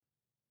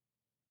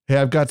Hey,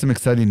 I've got some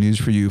exciting news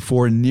for you.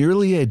 For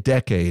nearly a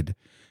decade,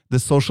 the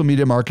Social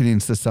Media Marketing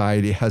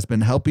Society has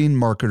been helping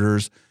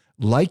marketers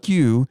like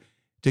you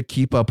to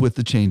keep up with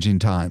the changing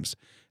times.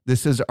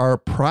 This is our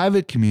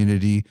private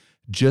community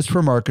just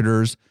for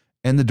marketers,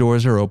 and the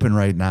doors are open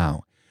right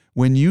now.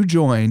 When you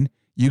join,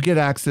 you get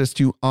access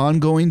to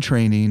ongoing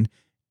training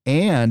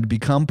and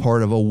become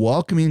part of a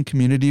welcoming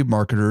community of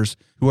marketers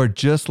who are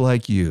just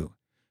like you.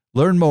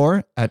 Learn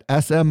more at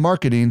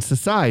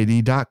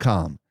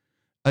smmarketingsociety.com.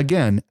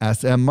 Again,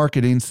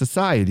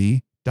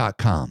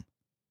 smmarketingsociety.com.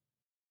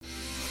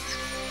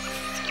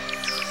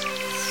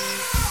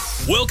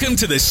 Welcome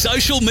to the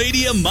Social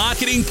Media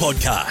Marketing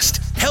Podcast,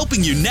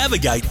 helping you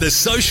navigate the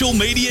social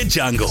media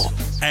jungle.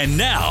 And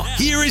now,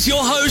 here is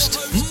your host,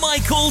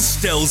 Michael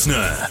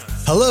Stelzner.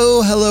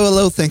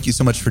 Hello. Thank you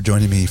so much for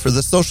joining me for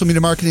the Social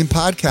Media Marketing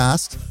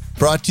Podcast,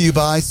 brought to you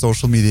by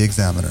Social Media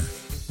Examiner.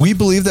 We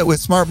believe that with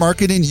smart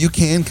marketing, you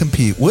can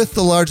compete with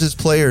the largest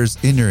players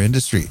in your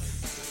industry.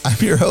 I'm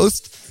your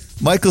host,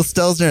 Michael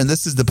Stelzner, and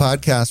this is the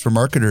podcast for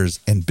marketers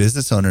and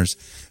business owners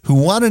who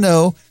want to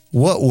know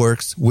what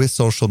works with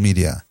social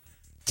media.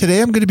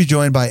 Today, I'm going to be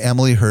joined by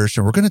Emily Hirsch,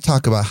 and we're going to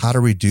talk about how to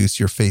reduce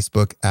your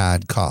Facebook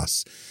ad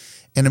costs.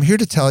 And I'm here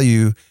to tell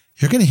you,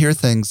 you're going to hear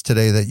things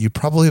today that you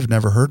probably have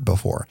never heard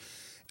before.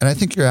 And I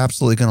think you're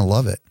absolutely going to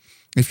love it.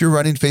 If you're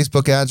running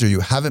Facebook ads or you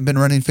haven't been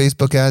running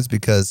Facebook ads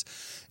because,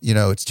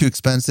 it's too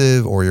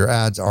expensive or your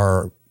ads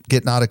are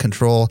getting out of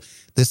control,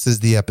 this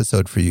is the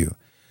episode for you.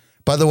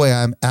 By the way,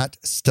 I'm at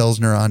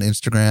Stelzner on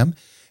Instagram.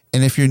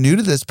 And if you're new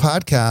to this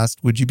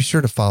podcast, would you be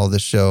sure to follow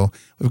this show?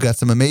 We've got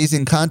some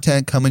amazing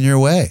content coming your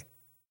way.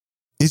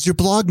 Is your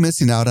blog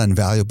missing out on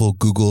valuable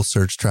Google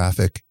search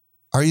traffic?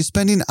 Are you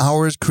spending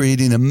hours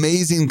creating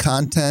amazing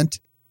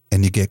content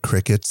and you get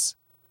crickets?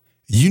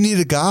 You need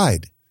a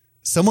guide,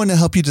 someone to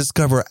help you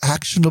discover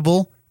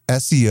actionable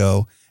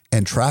SEO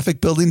and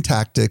traffic building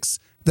tactics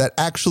that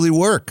actually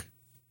work.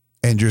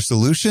 And your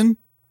solution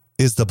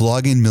is the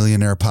Blogging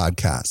Millionaire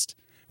Podcast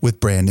with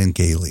Brandon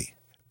Gailey.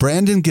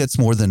 Brandon gets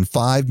more than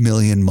 5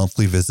 million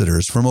monthly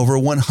visitors from over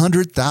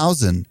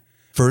 100,000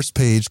 first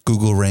page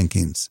Google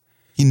rankings.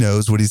 He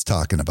knows what he's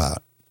talking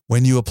about.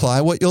 When you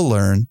apply what you'll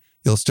learn,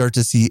 you'll start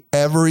to see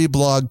every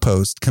blog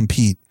post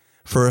compete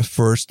for a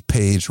first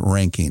page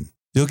ranking.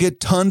 You'll get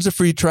tons of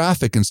free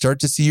traffic and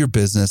start to see your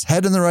business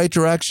head in the right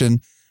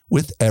direction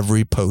with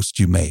every post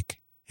you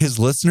make. His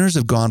listeners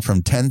have gone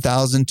from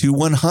 10,000 to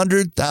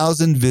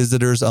 100,000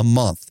 visitors a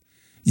month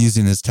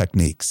using his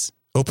techniques.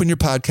 Open your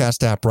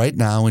podcast app right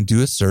now and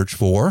do a search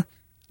for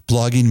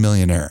Blogging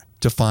Millionaire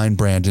to find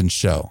Brandon's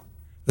show.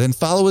 Then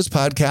follow his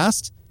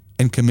podcast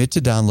and commit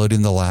to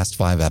downloading the last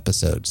 5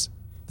 episodes.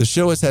 The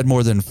show has had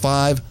more than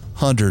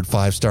 500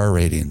 5-star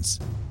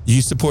ratings.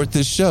 You support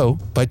this show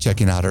by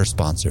checking out our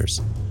sponsors.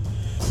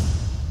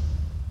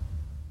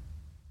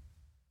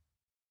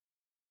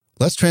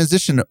 Let's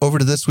transition over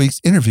to this week's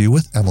interview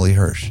with Emily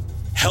Hirsch.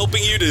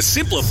 Helping you to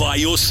simplify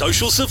your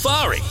social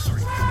safari.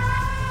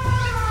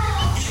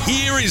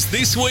 Here is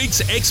this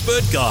week's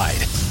expert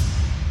guide.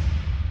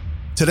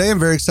 Today, I'm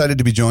very excited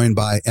to be joined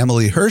by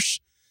Emily Hirsch.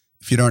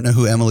 If you don't know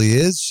who Emily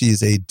is,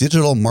 she's a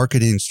digital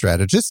marketing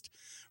strategist.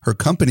 Her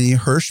company,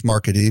 Hirsch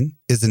Marketing,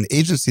 is an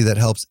agency that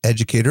helps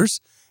educators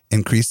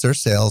increase their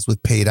sales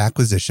with paid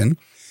acquisition.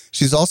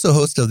 She's also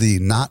host of the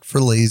Not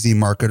for Lazy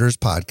Marketers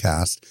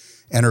podcast,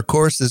 and her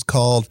course is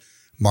called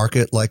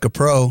Market Like a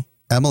Pro.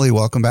 Emily,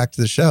 welcome back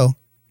to the show.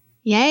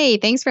 Yay,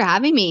 thanks for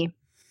having me.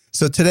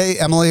 So today,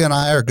 Emily and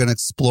I are going to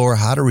explore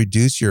how to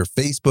reduce your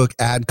Facebook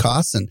ad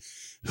costs. And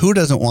who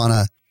doesn't want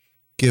to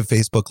give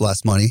Facebook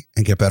less money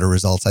and get better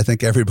results? I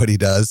think everybody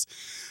does.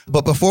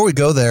 But before we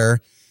go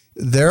there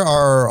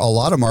are a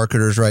lot of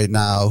marketers right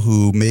now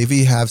who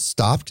maybe have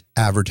stopped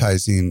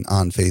advertising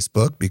on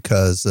Facebook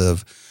because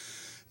of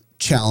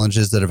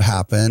challenges that have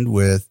happened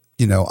with,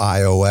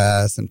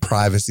 iOS and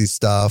privacy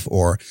stuff,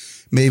 or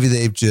maybe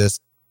it's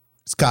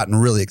gotten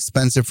really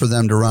expensive for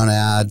them to run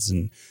ads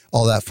and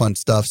all that fun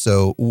stuff.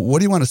 So what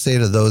do you want to say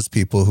to those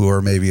people who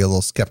are maybe a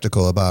little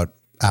skeptical about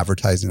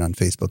advertising on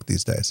Facebook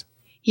these days?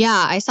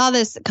 Yeah, I saw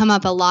this come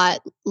up a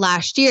lot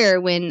last year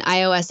when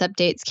iOS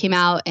updates came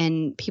out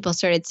and people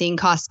started seeing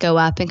costs go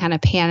up and kind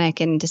of panic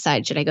and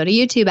decide, should I go to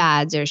YouTube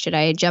ads or should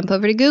I jump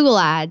over to Google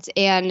ads?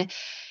 And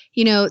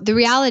the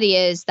reality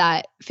is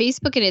that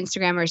Facebook and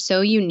Instagram are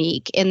so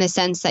unique in the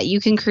sense that you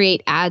can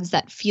create ads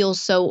that feel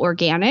so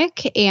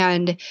organic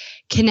and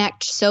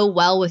connect so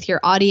well with your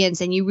audience.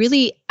 And you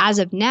really, as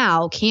of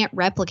now, can't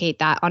replicate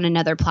that on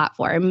another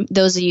platform.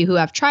 Those of you who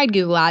have tried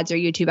Google ads or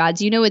YouTube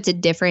ads, it's a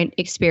different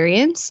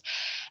experience.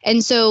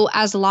 And so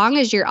as long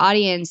as your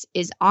audience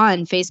is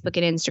on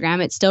Facebook and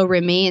Instagram, it still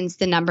remains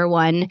the number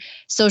one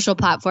social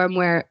platform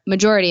where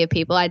majority of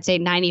people, I'd say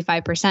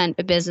 95%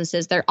 of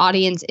businesses, their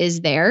audience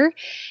is there.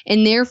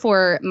 And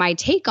therefore, my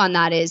take on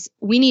that is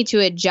we need to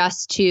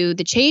adjust to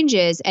the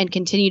changes and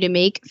continue to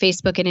make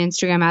Facebook and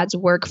Instagram ads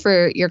work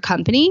for your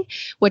company,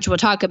 which we'll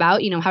talk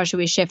about, how should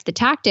we shift the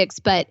tactics,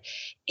 but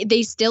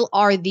they still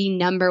are the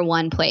number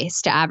one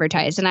place to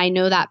advertise. And I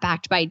know that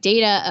backed by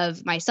data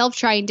of myself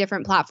trying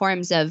different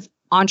platforms, of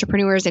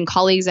entrepreneurs and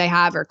colleagues I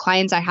have or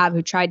clients I have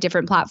who tried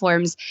different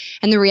platforms.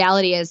 And the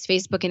reality is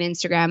Facebook and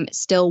Instagram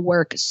still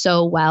work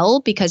so well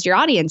because your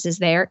audience is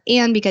there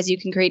and because you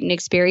can create an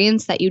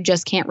experience that you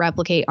just can't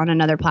replicate on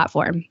another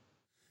platform.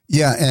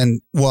 Yeah.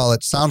 And while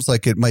it sounds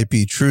like it might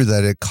be true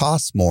that it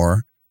costs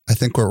more, I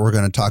think what we're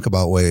going to talk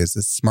about is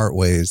smart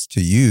ways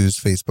to use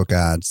Facebook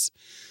ads.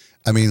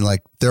 I mean,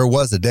 like there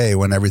was a day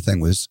when everything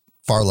was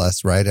far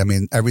less, right? I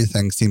mean,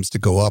 everything seems to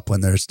go up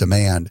when there's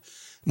demand,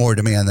 more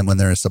demand than when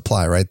there is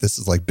supply, right? This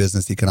is like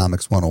business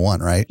economics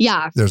 101, right?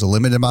 Yeah. There's a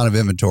limited amount of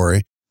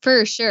inventory.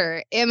 For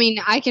sure. I mean,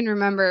 I can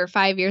remember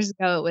 5 years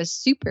ago, it was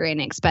super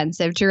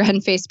inexpensive to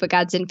run Facebook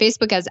ads. And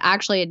Facebook has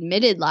actually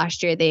admitted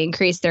last year they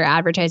increased their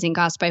advertising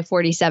cost by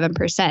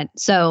 47%.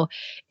 So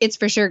it's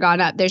for sure gone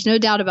up. There's no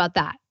doubt about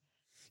that.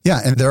 Yeah.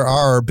 And there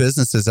are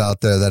businesses out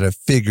there that have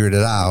figured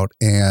it out.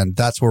 And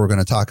that's what we're going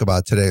to talk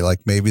about today. Like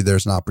maybe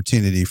there's an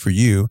opportunity for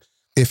you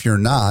if you're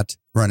not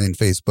running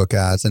Facebook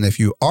ads. And if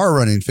you are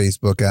running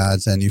Facebook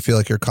ads and you feel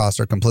like your costs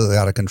are completely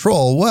out of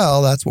control,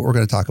 well, that's what we're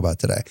going to talk about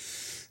today.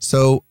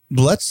 So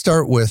let's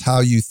start with how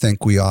you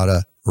think we ought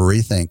to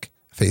rethink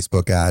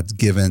Facebook ads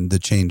given the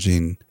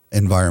changing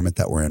environment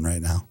that we're in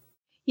right now.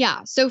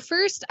 Yeah. So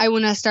first, I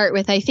want to start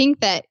with, I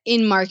think that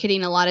in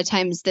marketing, a lot of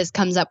times this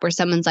comes up where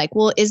someone's like,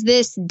 well, is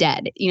this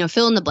dead?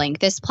 Fill in the blank,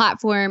 this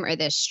platform or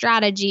this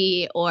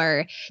strategy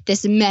or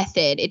this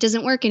method, it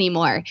doesn't work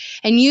anymore.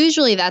 And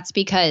usually that's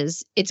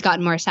because it's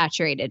gotten more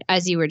saturated,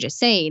 as you were just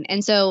saying.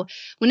 And so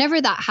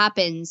whenever that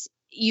happens,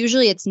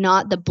 usually it's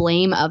not the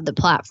blame of the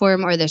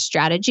platform or the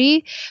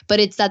strategy, but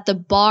it's that the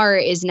bar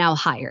is now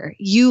higher.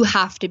 You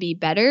have to be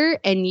better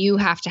and you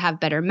have to have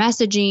better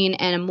messaging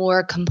and a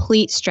more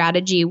complete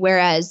strategy.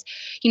 Whereas,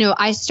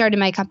 I started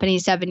my company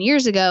 7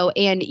 years ago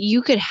and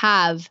you could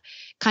have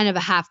kind of a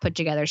half put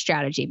together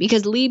strategy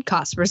because lead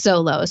costs were so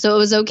low. So it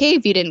was okay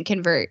if you didn't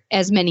convert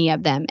as many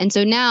of them. And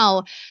so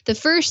now the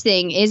first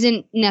thing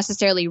isn't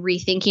necessarily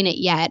rethinking it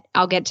yet.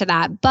 I'll get to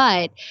that.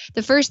 But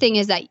the first thing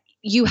is that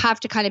you have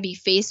to kind of be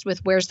faced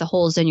with where's the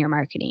holes in your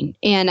marketing.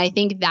 And I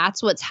think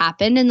that's what's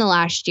happened in the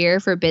last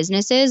year for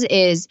businesses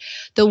is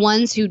the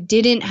ones who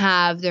didn't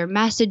have their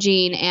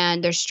messaging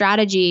and their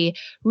strategy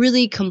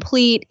really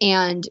complete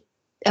and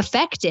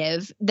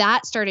effective,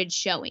 that started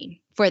showing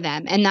for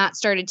them. And that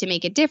started to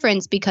make a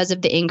difference because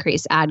of the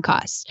increased ad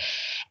costs.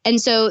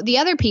 And so the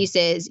other piece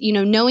is,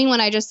 knowing what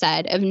I just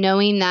said, of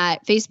knowing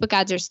that Facebook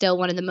ads are still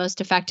one of the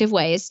most effective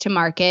ways to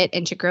market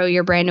and to grow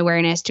your brand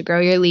awareness, to grow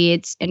your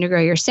leads, and to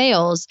grow your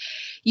sales.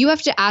 You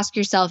have to ask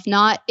yourself,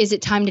 not is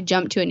it time to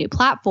jump to a new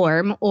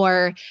platform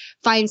or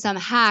find some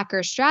hack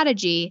or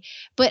strategy,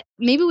 but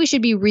maybe we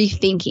should be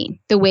rethinking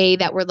the way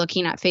that we're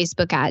looking at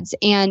Facebook ads.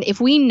 And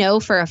if we know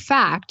for a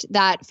fact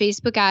that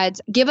Facebook ads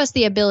give us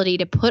the ability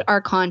to put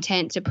our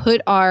content, to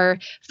put our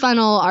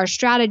funnel, our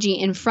strategy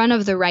in front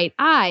of the right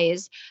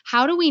eyes,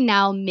 how do we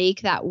now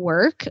make that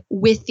work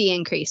with the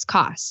increased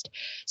cost?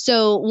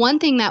 So one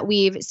thing that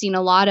we've seen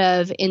a lot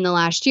of in the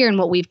last year and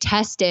what we've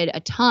tested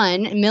a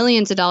ton,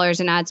 millions of dollars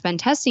in ad spend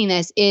testing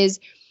this, is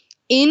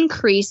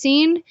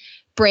increasing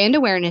brand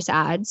awareness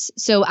ads.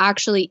 So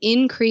actually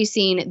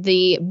increasing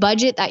the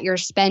budget that you're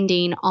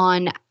spending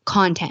on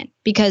content,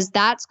 because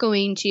that's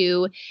going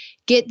to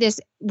get this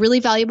really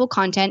valuable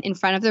content in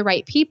front of the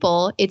right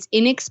people. It's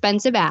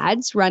inexpensive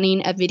ads.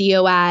 Running a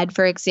video ad,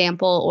 for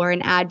example, or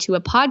an ad to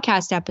a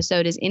podcast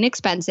episode is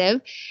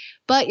inexpensive,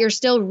 but you're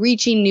still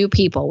reaching new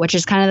people, which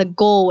is kind of the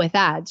goal with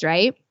ads,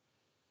 right?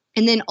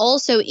 And then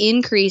also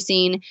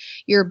increasing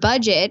your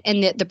budget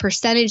and the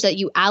percentage that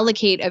you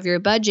allocate of your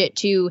budget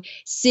to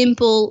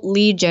simple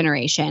lead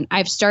generation.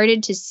 I've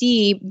started to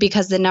see,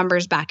 because the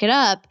numbers back it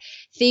up,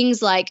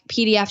 things like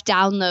PDF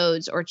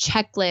downloads or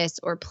checklists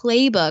or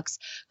playbooks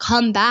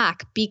come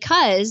back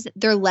because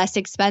they're less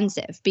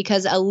expensive.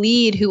 Because a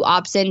lead who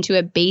opts into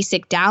a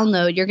basic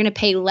download, you're going to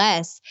pay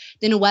less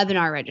than a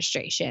webinar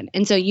registration.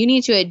 And so you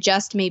need to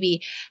adjust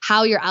maybe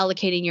how you're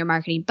allocating your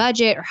marketing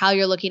budget or how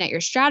you're looking at your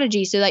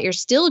strategy so that you're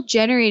still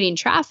generating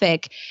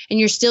traffic and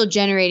you're still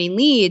generating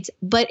leads,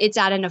 but it's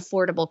at an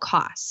affordable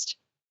cost.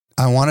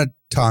 I want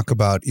to talk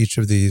about each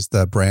of these,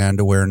 the brand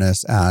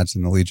awareness ads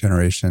and the lead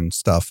generation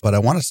stuff, but I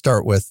want to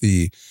start with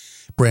the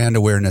brand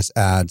awareness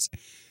ads.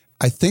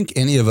 I think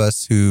any of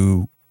us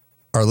who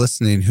are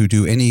listening who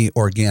do any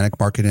organic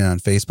marketing on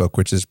Facebook,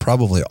 which is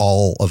probably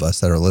all of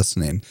us that are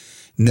listening,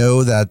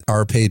 know that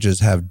our pages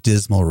have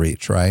dismal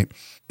reach, right?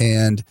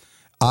 And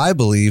I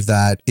believe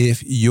that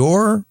if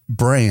your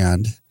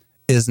brand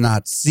is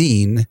not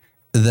seen,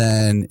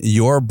 then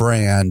your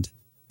brand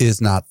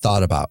is not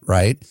thought about,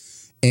 right?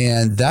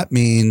 And that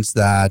means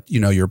that,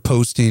 you're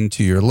posting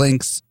to your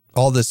links,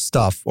 all this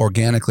stuff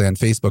organically on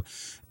Facebook,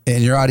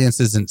 and your audience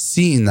isn't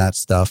seeing that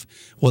stuff.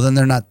 Well, then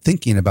they're not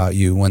thinking about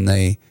you when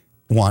they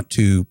want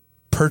to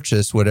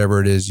purchase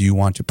whatever it is you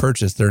want to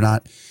purchase. They're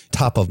not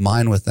top of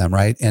mind with them,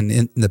 right? And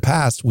in the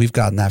past, we've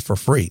gotten that for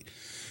free.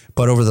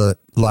 But over the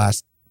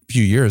last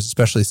few years,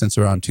 especially since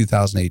around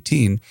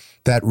 2018,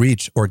 that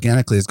reach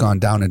organically has gone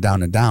down and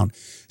down and down.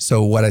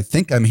 So what I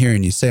think I'm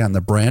hearing you say on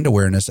the brand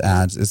awareness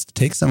ads is to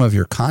take some of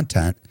your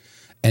content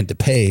and to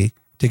pay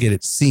to get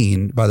it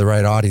seen by the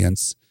right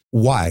audience.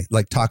 Why?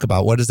 Like, talk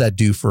about what does that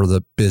do for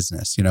the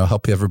business?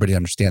 Help everybody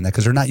understand that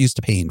because they're not used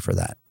to paying for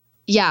that.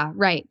 Yeah,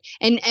 right.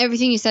 And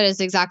everything you said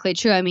is exactly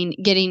true. I mean,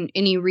 getting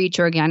any reach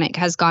organic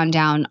has gone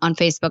down on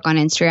Facebook, on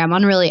Instagram,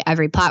 on really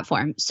every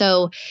platform.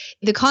 So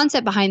the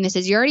concept behind this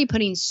is you're already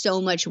putting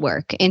so much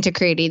work into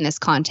creating this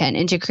content,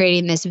 into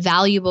creating this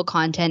valuable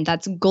content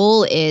that's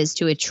goal is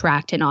to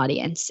attract an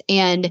audience.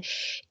 And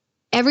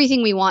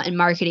everything we want in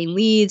marketing,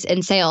 leads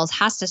and sales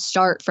has to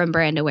start from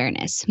brand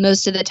awareness.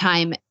 Most of the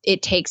time,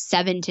 it takes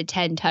 7 to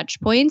 10 touch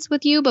points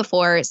with you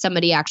before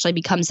somebody actually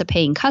becomes a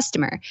paying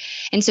customer.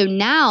 And so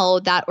now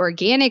that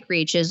organic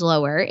reach is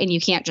lower and you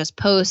can't just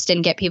post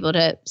and get people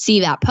to see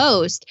that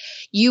post,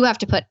 you have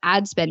to put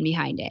ad spend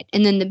behind it.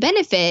 And then the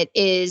benefit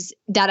is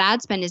that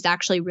ad spend is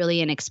actually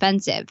really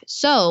inexpensive.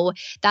 So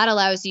that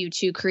allows you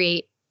to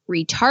create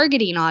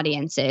retargeting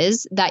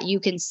audiences that you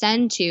can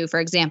send to,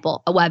 for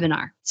example, a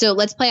webinar. So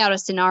let's play out a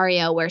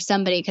scenario where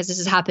somebody, because this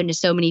has happened to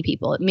so many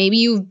people, maybe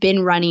you've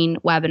been running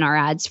webinar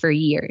ads for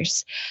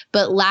years,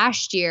 but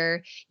last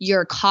year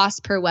your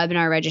cost per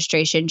webinar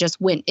registration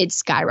it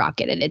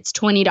skyrocketed. It's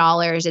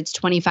 $20, it's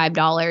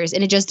 $25,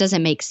 and it just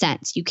doesn't make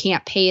sense. You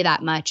can't pay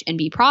that much and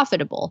be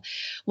profitable.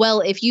 Well,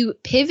 if you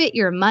pivot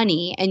your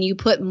money and you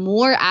put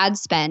more ad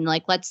spend,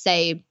 like let's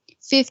say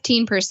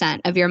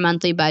 15% of your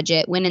monthly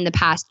budget, when in the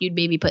past you'd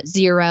maybe put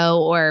 0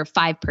 or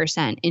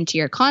 5% into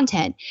your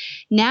content.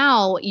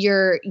 Now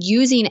you're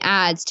using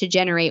ads to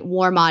generate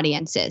warm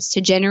audiences, to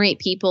generate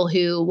people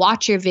who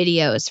watch your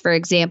videos, for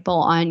example,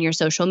 on your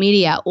social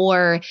media.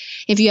 Or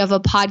if you have a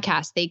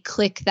podcast, they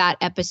click that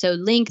episode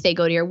link, they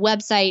go to your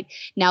website.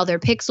 Now they're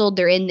pixeled,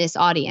 they're in this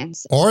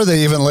audience. Or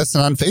they even listen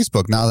on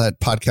Facebook now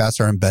that podcasts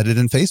are embedded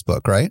in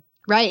Facebook, right?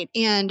 Right.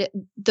 And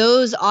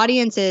those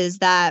audiences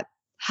that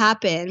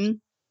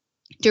happen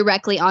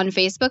directly on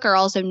Facebook are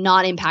also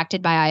not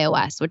impacted by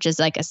iOS, which is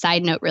like a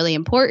side note really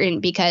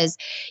important because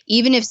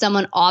even if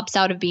someone opts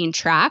out of being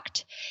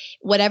tracked,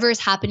 whatever is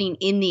happening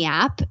in the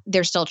app,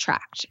 they're still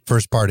tracked.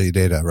 First party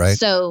data, right?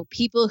 So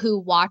people who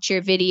watch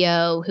your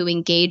video, who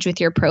engage with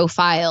your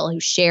profile, who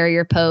share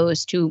your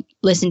post, who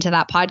listen to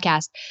that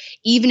podcast,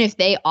 even if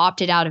they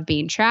opted out of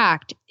being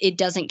tracked, it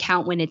doesn't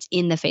count when it's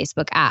in the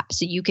Facebook app.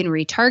 So you can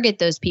retarget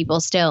those people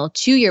still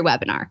to your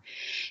webinar.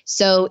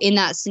 So in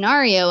that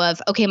scenario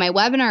of, okay, my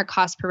webinar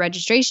cost per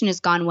registration has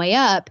gone way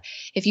up.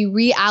 If you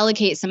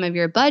reallocate some of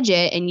your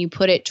budget and you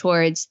put it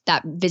towards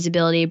that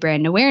visibility,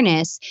 brand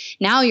awareness,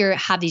 now you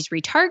have these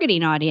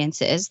retargeting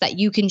audiences that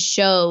you can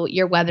show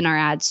your webinar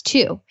ads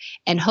to.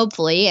 And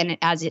hopefully, and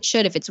as it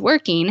should if it's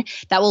working,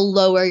 that will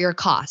lower your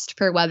cost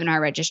per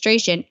webinar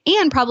registration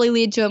and probably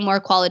lead to a more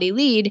quality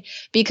lead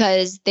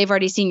because they've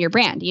already seen your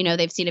brand.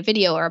 They've seen a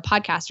video or a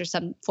podcast or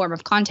some form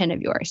of content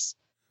of yours.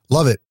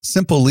 Love it.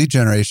 Simple lead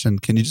generation.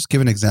 Can you just give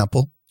an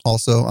example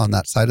also on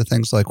that side of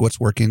things? Like what's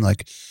working?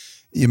 Like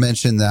you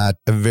mentioned that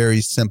a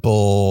very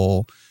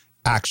simple,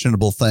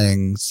 actionable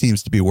thing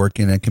seems to be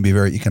working and can be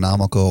very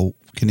economical.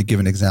 Can you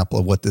give an example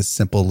of what this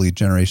simple lead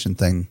generation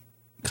thing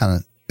kind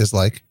of is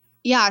like?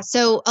 Yeah.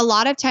 So a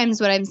lot of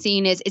times what I'm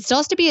seeing is it still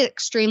has to be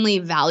extremely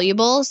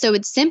valuable. So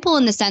it's simple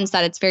in the sense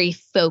that it's very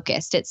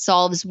focused. It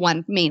solves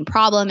one main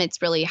problem.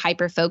 It's really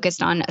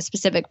hyper-focused on a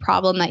specific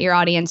problem that your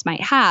audience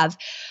might have,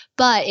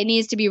 but it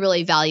needs to be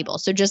really valuable.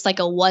 So just like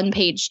a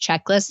one-page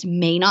checklist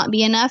may not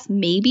be enough,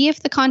 maybe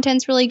if the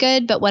content's really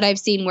good, but what I've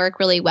seen work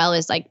really well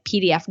is like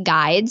PDF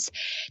guides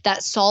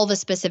that solve a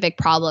specific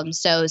problem.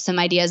 So some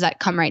ideas that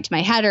come right to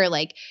my head are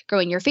like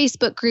growing your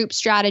Facebook group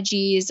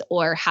strategies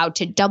or how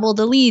to double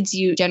the leads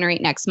you generate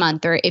next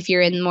month. Or if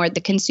you're in more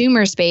the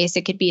consumer space,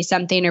 it could be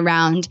something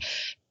around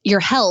your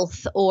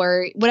health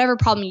or whatever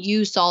problem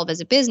you solve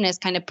as a business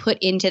kind of put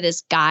into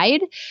this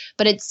guide.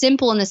 But it's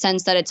simple in the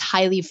sense that it's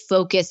highly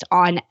focused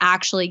on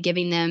actually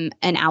giving them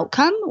an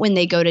outcome when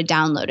they go to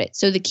download it.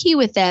 So the key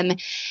with them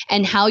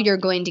and how you're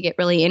going to get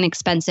really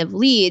inexpensive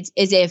leads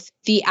is if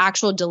the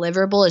actual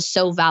deliverable is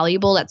so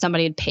valuable that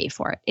somebody would pay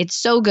for it. It's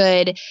so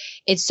good,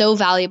 it's so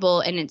valuable,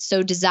 and it's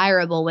so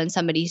desirable when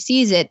somebody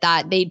sees it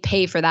that they'd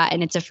pay for that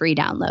and it's a free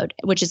download,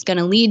 which is going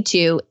to lead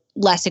to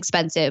less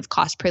expensive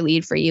cost per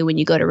lead for you when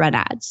you go to run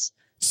ads.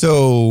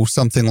 So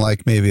something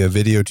like maybe a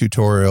video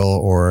tutorial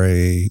or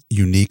a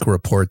unique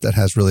report that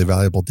has really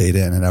valuable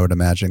data in it, I would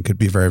imagine could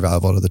be very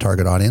valuable to the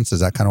target audience. Is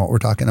that kind of what we're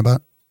talking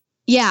about?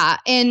 Yeah.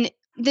 And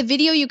the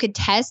video you could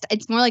test,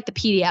 it's more like the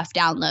PDF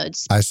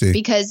downloads. I see.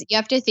 Because you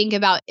have to think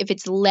about if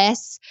it's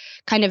less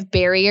kind of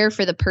barrier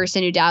for the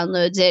person who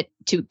downloads it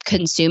to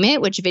consume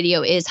it, which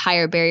video is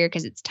higher barrier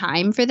because it's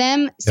time for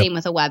them. Yep. Same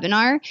with a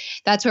webinar.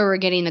 That's where we're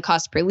getting the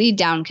cost per lead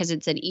down because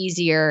it's an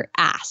easier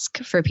ask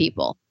for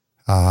people.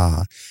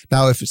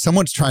 Now, if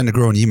someone's trying to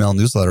grow an email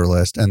newsletter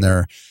list and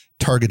they're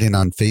targeting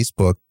on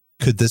Facebook,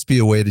 could this be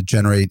a way to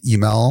generate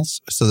emails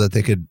so that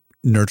they could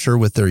nurture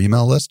with their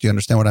email list? Do you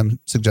understand what I'm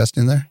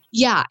suggesting there?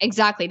 Yeah,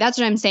 exactly. That's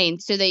what I'm saying.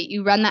 So that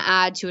you run the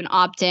ad to an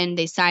opt-in,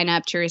 they sign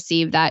up to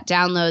receive that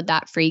download,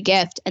 that free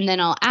gift. And then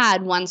I'll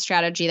add one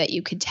strategy that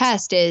you could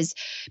test is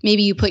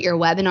maybe you put your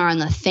webinar on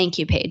the thank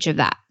you page of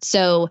that.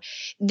 So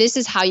this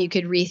is how you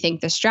could rethink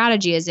the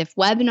strategy is if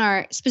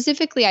webinar,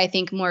 specifically, I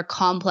think more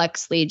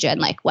complex lead gen,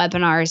 like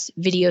webinars,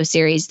 video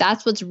series,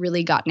 that's what's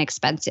really gotten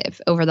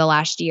expensive over the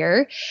last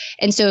year.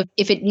 And so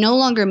if it no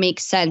longer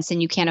makes sense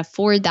and you can't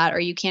afford that, or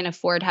you can't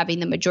afford having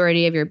the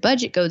majority of your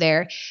budget go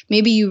there,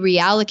 maybe you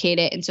reallocate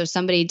it. And so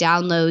somebody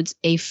downloads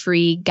a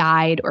free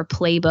guide or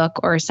playbook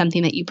or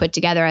something that you put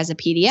together as a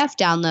PDF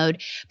download,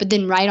 but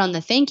then right on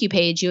the thank you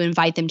page, you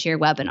invite them to your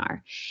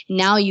webinar.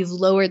 Now you've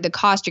lowered the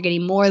cost. You're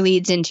getting more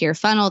leads into your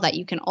funnel that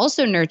you can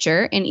also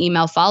nurture in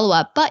email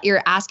follow-up, but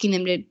you're asking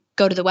them to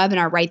go to the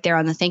webinar right there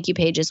on the thank you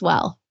page as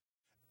well.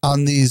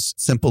 On these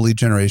simple lead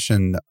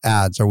generation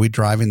ads, are we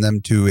driving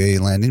them to a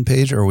landing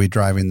page or are we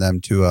driving them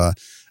to a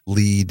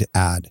lead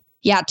ad?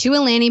 Yeah, to a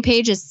landing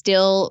page is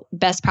still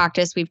best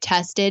practice. We've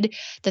tested.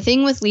 The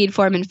thing with lead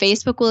form, and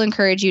Facebook will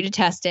encourage you to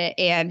test it,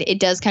 and it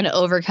does kind of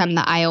overcome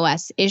the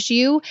iOS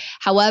issue.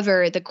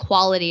 However, the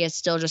quality is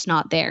still just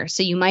not there.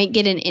 So you might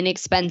get an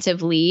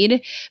inexpensive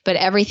lead, but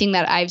everything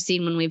that I've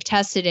seen when we've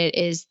tested it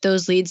is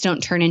those leads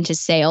don't turn into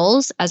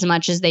sales as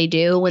much as they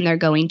do when they're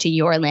going to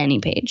your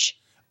landing page.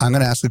 I'm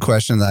going to ask a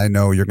question that I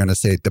know you're going to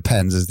say it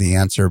depends is the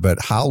answer, but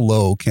how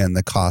low can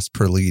the cost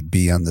per lead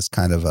be on this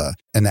kind of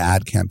an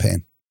ad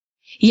campaign?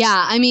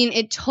 Yeah, I mean,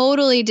 it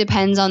totally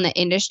depends on the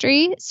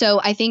industry. So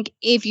I think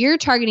if you're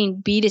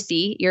targeting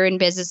B2C, you're in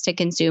business to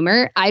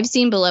consumer, I've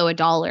seen below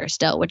 $1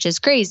 still, which is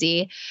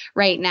crazy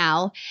right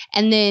now.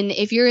 And then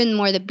if you're in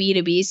more the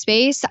B2B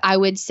space, I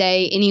would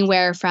say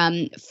anywhere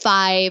from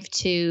 $5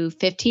 to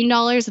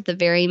 $15 at the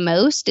very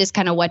most is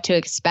kind of what to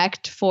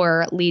expect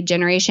for lead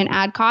generation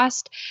ad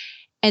cost.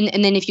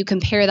 And then if you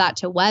compare that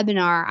to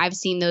webinar, I've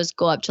seen those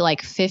go up to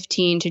like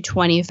 $15 to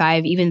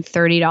 $25, even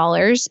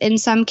 $30 in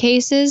some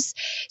cases.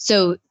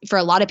 So for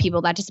a lot of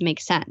people, that just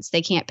makes sense.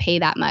 They can't pay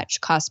that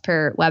much cost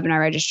per webinar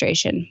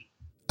registration.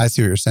 I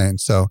see what you're saying.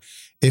 So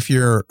if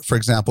you're, for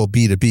example,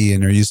 B2B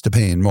and you're used to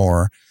paying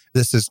more,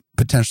 this is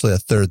potentially a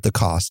third the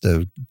cost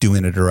of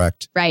doing a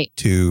direct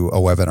to a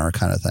webinar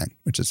kind of thing,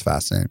 which is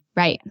fascinating.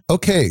 Right.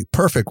 Okay,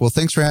 perfect. Well,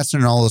 thanks for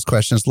answering all those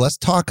questions. Let's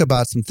talk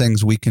about some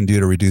things we can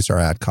do to reduce our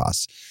ad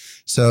costs.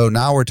 So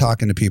now we're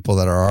talking to people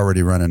that are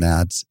already running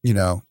ads,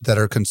 that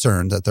are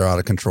concerned that they're out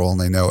of control and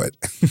they know it.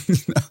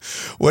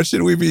 What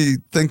should we be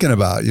thinking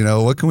about?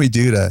 What can we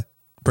do to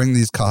bring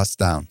these costs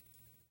down?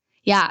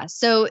 Yeah.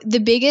 So the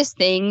biggest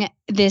thing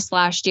this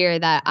last year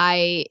that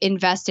I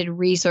invested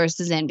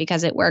resources in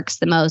because it works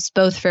the most,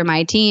 both for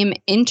my team,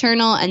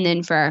 internal, and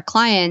then for our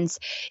clients,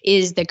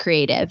 is the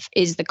creative,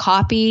 is the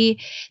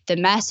copy, the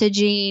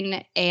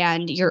messaging,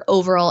 and your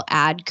overall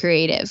ad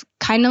creative.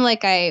 Kind of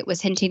like I was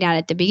hinting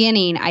at the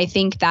beginning, I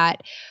think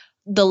that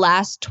the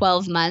last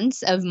 12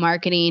 months of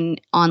marketing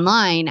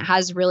online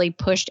has really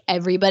pushed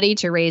everybody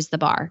to raise the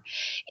bar.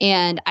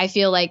 And I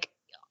feel like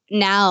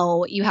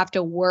now you have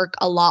to work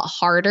a lot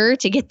harder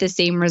to get the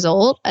same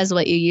result as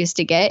what you used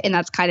to get. And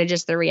that's kind of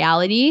just the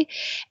reality.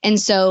 And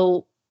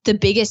so the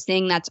biggest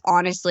thing that's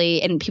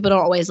honestly, and people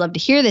don't always love to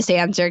hear this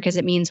answer because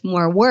it means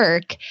more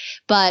work,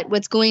 but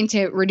what's going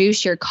to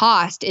reduce your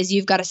cost is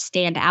you've got to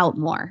stand out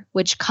more,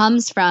 which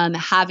comes from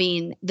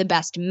having the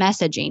best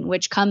messaging,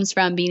 which comes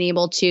from being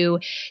able to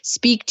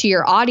speak to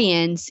your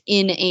audience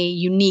in a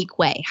unique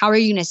way. How are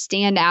you going to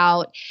stand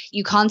out?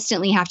 You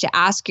constantly have to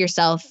ask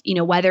yourself,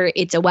 whether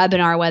it's a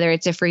webinar, whether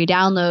it's a free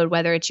download,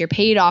 whether it's your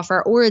paid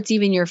offer, or it's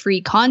even your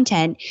free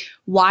content,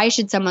 why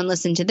should someone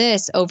listen to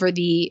this over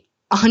the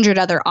 100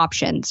 other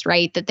options,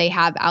 right, that they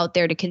have out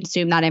there to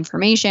consume that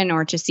information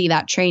or to see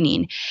that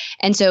training?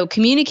 And so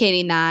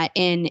communicating that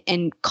and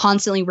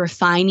constantly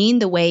refining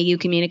the way you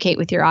communicate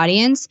with your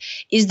audience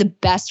is the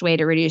best way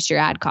to reduce your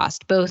ad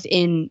cost, both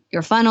in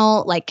your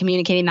funnel, like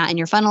communicating that in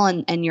your funnel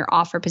and your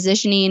offer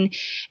positioning,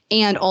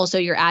 and also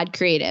your ad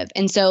creative.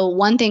 And so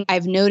one thing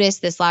I've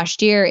noticed this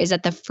last year is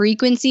that the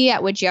frequency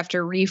at which you have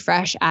to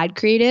refresh ad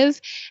creative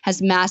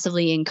has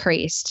massively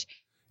increased.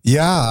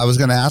 Yeah, I was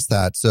going to ask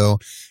that. So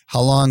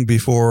how long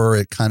before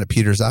it kind of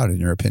peters out, in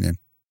your opinion?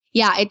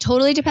 Yeah, it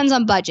totally depends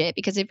on budget,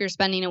 because if you're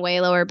spending a way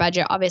lower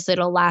budget, obviously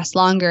it'll last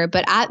longer.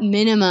 But at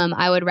minimum,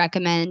 I would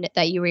recommend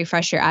that you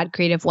refresh your ad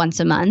creative once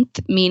a month,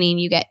 meaning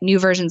you get new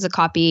versions of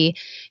copy,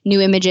 new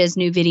images,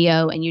 new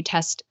video, and you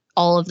test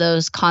all of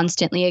those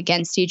constantly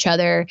against each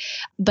other.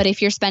 But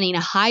if you're spending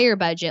a higher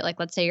budget, like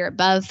let's say you're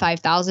above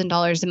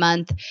 $5,000 a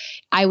month,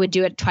 I would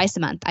do it twice a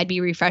month. I'd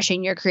be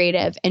refreshing your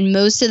creative. And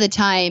most of the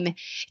time,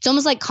 it's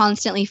almost like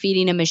constantly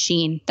feeding a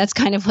machine. That's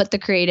kind of what the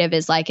creative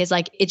is like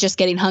it's just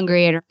getting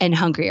hungrier and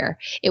hungrier.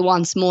 It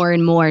wants more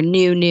and more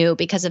new,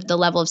 because of the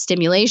level of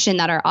stimulation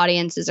that our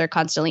audiences are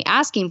constantly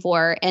asking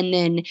for. And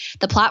then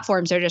the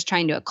platforms are just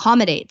trying to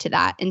accommodate to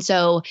that. And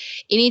so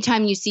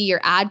anytime you see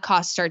your ad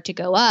costs start to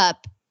go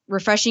up,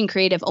 refreshing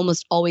creative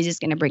almost always is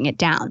going to bring it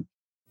down.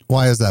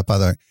 Why is that, by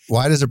the way?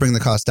 Why does it bring the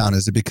cost down?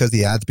 Is it because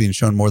the ad's being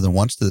shown more than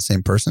once to the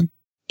same person?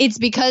 It's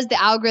because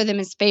the algorithm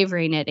is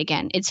favoring it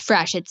again. It's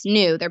fresh, it's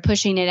new. They're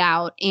pushing it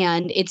out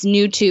and it's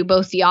new to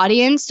both the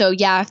audience. So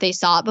yeah, if they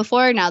saw it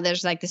before, now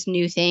there's like this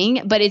new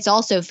thing, but it's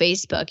also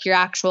Facebook. Your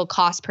actual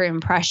cost per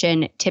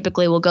impression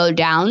typically will go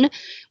down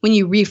when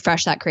you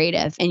refresh that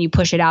creative and you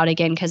push it out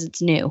again because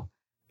it's new.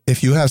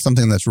 If you have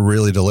something that's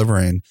really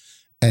delivering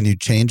and you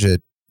change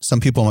it, some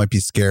people might be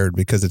scared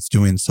because it's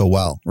doing so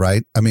well,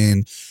 right? I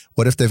mean,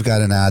 what if they've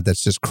got an ad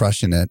that's just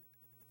crushing it?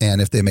 And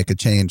if they make a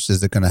change,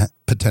 is it going to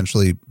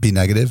potentially be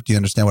negative? Do you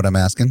understand what I'm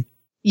asking?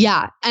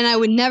 Yeah. And I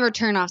would never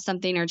turn off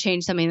something or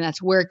change something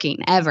that's working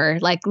ever.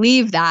 Like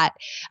leave that.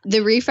 The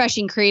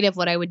refreshing creative,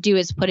 what I would do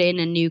is put in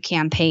a new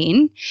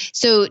campaign.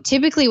 So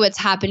typically what's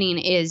happening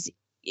is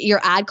your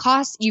ad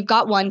costs, you've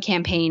got one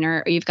campaign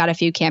or you've got a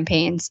few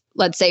campaigns,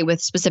 let's say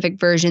with specific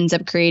versions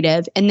of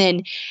creative. And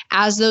then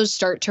as those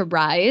start to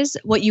rise,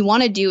 what you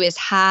want to do is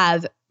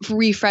have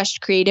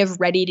refreshed creative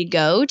ready to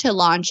go to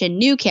launch a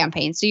new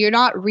campaign. So you're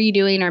not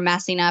redoing or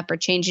messing up or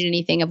changing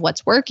anything of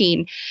what's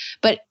working,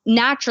 but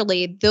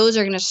naturally those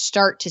are going to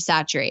start to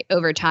saturate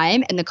over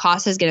time and the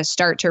cost is going to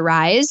start to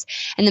rise.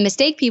 And the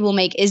mistake people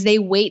make is they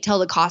wait till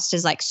the cost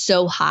is like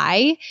so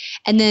high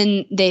and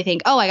then they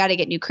think, oh, I got to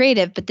get new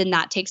creative, but then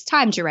that takes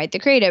time to write the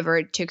creative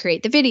or to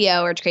create the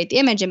video or to create the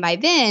image. And by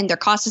then their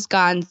cost has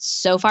gone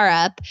so far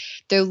up,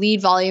 their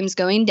lead volume's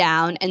going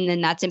down, and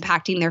then that's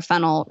impacting their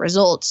funnel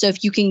results. So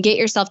if you can get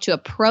yourself to a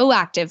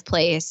proactive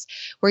place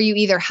where you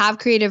either have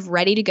creative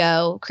ready to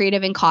go,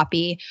 creative and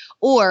copy,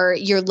 or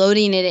you're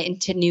loading it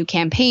into new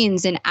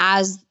campaigns. And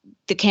as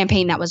the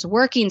campaign that was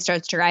working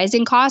starts to rise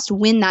in cost,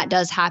 when that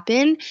does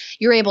happen,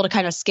 you're able to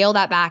kind of scale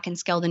that back and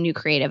scale the new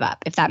creative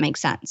up, if that makes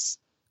sense.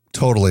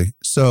 Totally.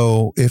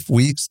 So if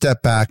we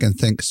step back and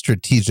think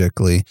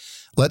strategically,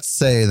 let's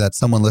say that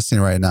someone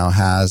listening right now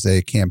has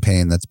a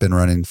campaign that's been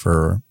running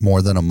for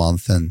more than a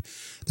month and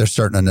they're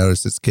starting to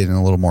notice it's getting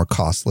a little more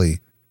costly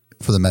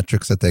for the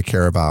metrics that they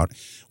care about.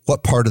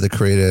 What part of the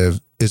creative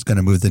is going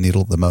to move the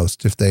needle the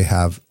most? If they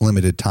have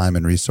limited time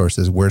and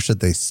resources, where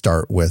should they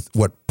start with?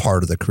 What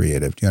part of the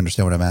creative? Do you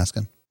understand what I'm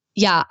asking?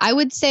 Yeah, I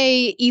would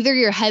say either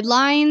your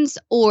headlines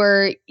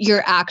or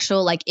your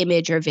actual like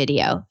image or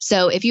video.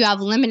 So if you have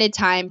limited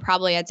time,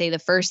 probably I'd say the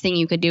first thing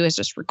you could do is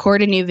just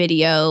record a new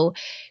video,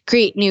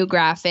 create new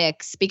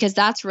graphics, because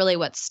that's really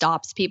what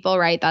stops people,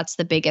 right? That's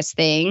the biggest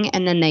thing.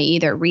 And then they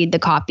either read the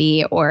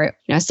copy or,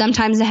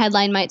 sometimes the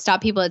headline might stop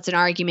people. It's an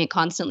argument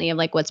constantly of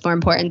like, what's more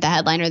important, the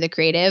headline or the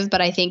creative? But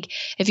I think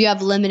if you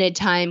have limited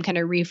time, kind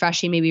of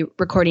refreshing, maybe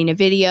recording a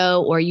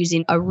video or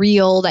using a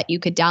reel that you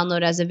could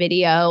download as a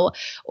video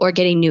or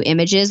getting new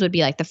images would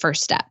be like the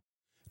first step.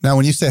 Now,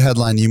 when you say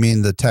headline, you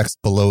mean the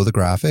text below the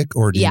graphic,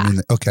 or do you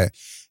mean, okay.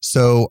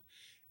 So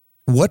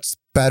what's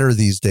better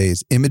these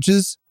days,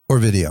 images or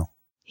video?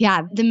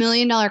 Yeah, the $1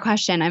 million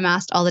question I'm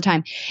asked all the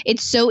time.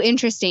 It's so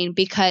interesting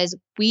because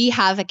we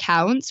have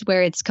accounts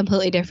where it's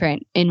completely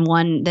different in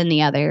one than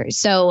the other.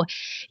 So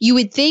you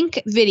would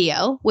think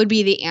video would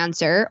be the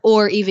answer,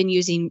 or even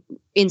using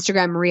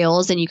Instagram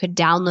Reels, and you could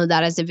download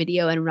that as a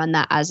video and run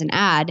that as an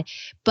ad.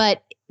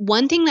 But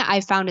one thing that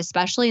I've found,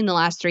 especially in the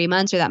last 3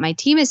 months, or that my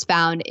team has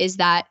found, is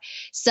that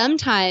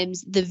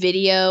sometimes the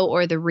video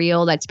or the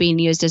reel that's being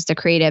used as the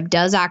creative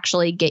does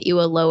actually get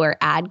you a lower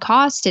ad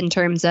cost in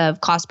terms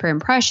of cost per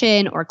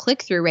impression or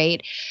click-through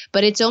rate.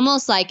 But it's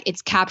almost like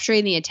it's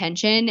capturing the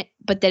attention,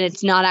 but then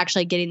it's not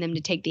actually getting them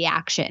to take the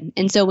action.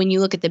 And so when you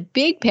look at the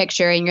big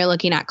picture and you're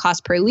looking at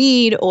cost per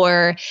lead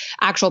or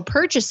actual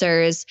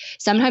purchasers,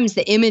 sometimes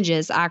the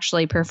images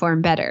actually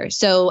perform better.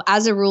 So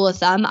as a rule of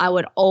thumb, I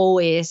would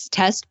always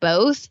test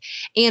both.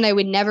 And I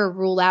would never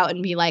rule out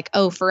and be like,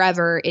 oh,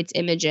 forever it's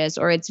images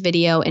or it's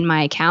video in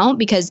my account,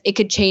 because it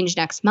could change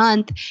next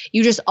month.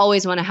 You just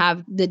always want to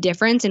have the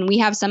difference. And we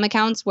have some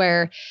accounts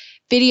where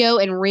video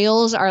and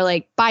reels are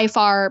like by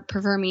far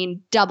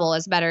performing double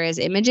as better as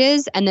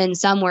images, and then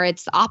some where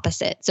it's the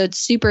opposite. So it's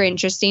super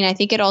interesting. I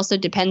think it also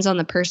depends on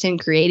the person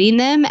creating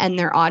them and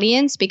their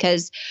audience,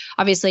 because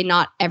obviously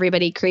not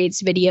everybody creates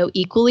video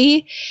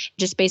equally,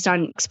 just based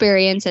on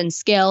experience and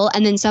skill.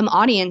 And then some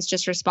audience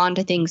just respond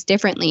to things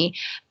differently.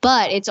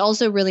 But it's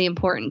also really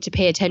important to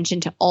pay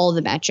attention to all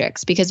the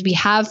metrics, because we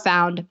have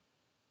found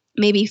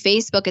maybe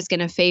Facebook is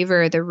going to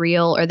favor the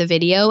reel or the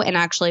video and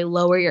actually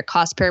lower your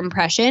cost per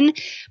impression,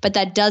 but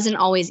that doesn't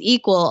always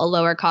equal a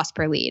lower cost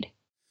per lead.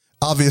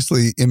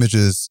 Obviously,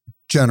 images,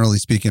 generally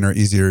speaking, are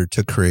easier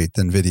to create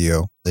than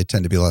video. They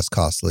tend to be less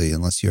costly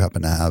unless you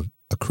happen to have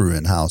a crew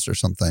in-house or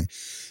something.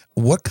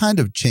 What kind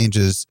of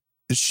changes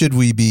should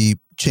we be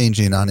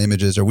changing on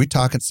images? Are we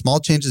talking small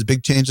changes,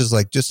 big changes?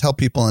 Like, just help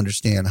people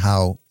understand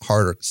how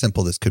hard or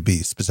simple this could be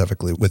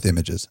specifically with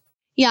images.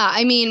 Yeah,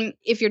 I mean,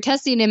 if you're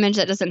testing an image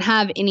that doesn't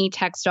have any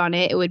text on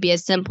it, it would be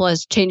as simple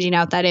as changing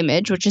out that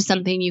image, which is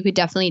something you could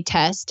definitely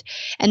test.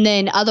 And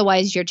then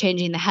otherwise, you're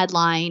changing the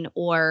headline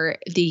or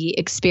the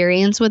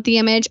experience with the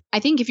image. I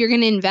think if you're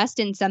going to invest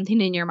in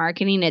something in your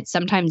marketing, it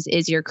sometimes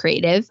is your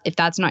creative, if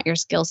that's not your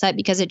skill set,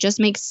 because it just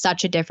makes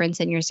such a difference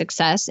in your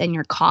success and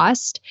your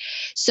cost.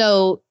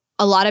 So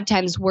a lot of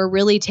times we're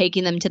really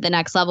taking them to the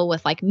next level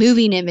with like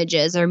moving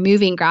images or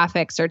moving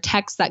graphics or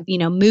text that,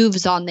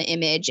 moves on the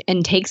image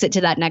and takes it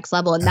to that next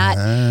level. And that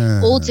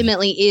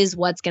ultimately is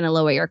what's going to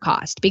lower your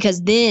cost,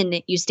 because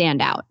then you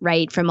stand out,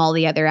 right, from all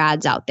the other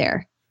ads out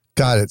there.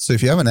 Got it. So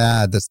if you have an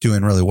ad that's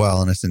doing really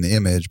well and it's in the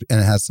image and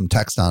it has some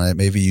text on it,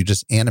 maybe you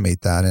just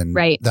animate that, and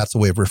that's a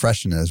way of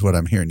refreshing it, is what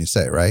I'm hearing you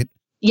say, right?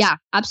 Yeah,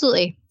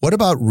 absolutely. What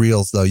about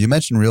Reels though? You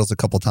mentioned Reels a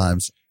couple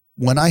times.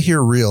 When I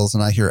hear Reels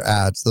and I hear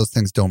ads, those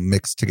things don't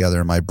mix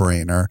together in my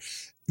brain, or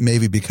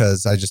maybe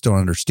because I just don't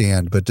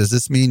understand. But does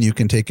this mean you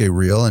can take a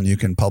Reel and you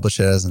can publish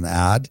it as an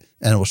ad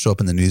and it will show up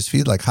in the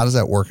newsfeed? Like, how does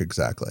that work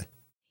exactly?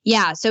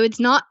 Yeah, so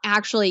it's not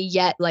actually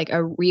yet like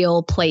a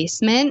Reel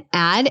placement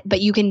ad,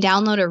 but you can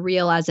download a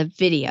Reel as a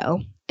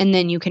video and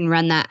then you can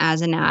run that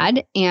as an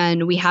ad.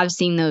 And we have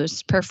seen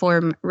those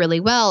perform really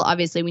well.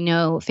 Obviously, we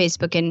know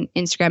Facebook and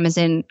Instagram is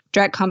in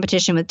direct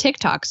competition with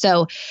TikTok.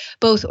 So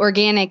both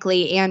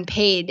organically and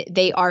paid,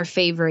 they are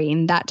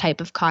favoring that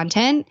type of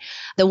content.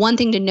 The one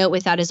thing to note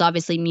with that is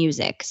obviously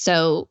music.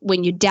 So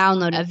when you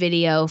download a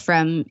video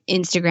from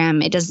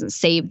Instagram, it doesn't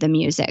save the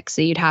music.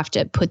 So you'd have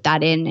to put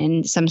that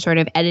in some sort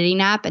of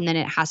editing app, and then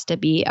it has to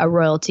be a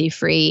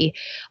royalty-free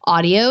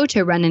audio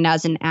to run it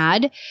as an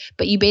ad.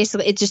 But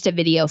it's just a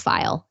video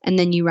file. And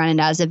then you run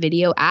it as a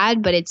video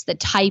ad, but it's the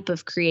type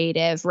of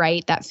creative,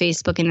 right, that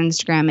Facebook and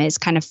Instagram is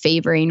kind of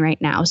favoring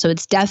right now. So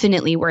it's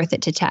definitely worth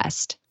it to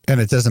test.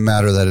 And it doesn't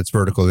matter that it's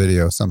vertical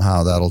video.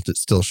 Somehow that'll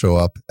still show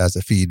up as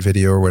a feed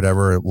video or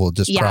whatever. It will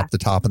just crop the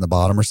top and the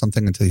bottom or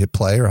something until you hit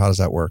play, or how does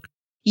that work?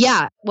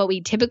 Yeah. What we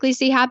typically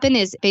see happen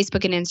is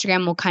Facebook and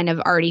Instagram will kind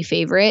of already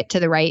favor it to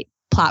the right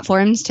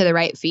platforms, to the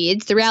right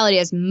feeds. The reality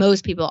is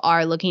most people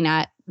are looking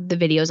at the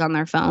videos on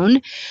their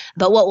phone.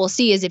 But what we'll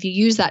see is if you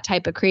use that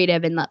type of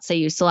creative and let's say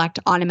you select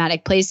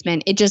automatic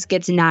placement, it just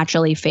gets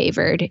naturally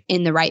favored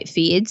in the right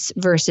feeds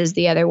versus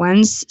the other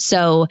ones.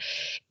 So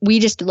we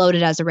just load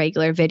it as a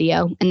regular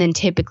video and then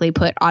typically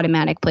put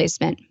automatic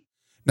placement.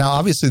 Now,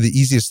 obviously, the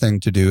easiest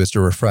thing to do is to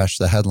refresh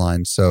the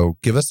headline. So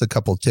give us a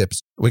couple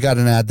tips. We got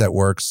an ad that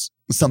works.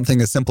 Something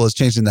as simple as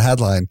changing the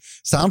headline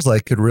sounds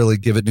like could really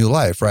give it new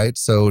life, right?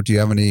 So do you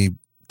have any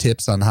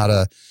tips on how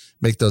to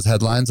make those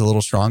headlines a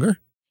little stronger?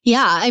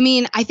 Yeah, I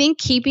mean, I think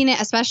keeping it,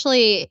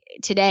 especially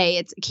today,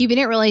 it's keeping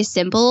it really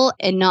simple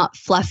and not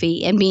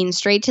fluffy and being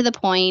straight to the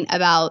point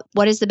about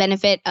what is the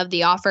benefit of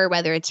the offer,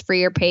 whether it's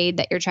free or paid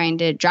that you're trying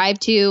to drive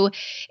to,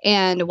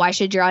 and why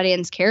should your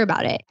audience care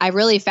about it. I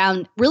really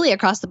found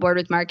across the board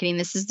with marketing,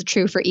 this is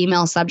true for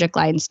email subject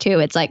lines too.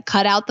 It's like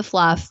cut out the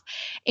fluff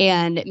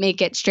and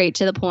make it straight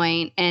to the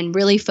point and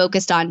really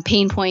focused on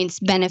pain points,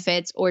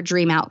 benefits, or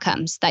dream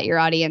outcomes that your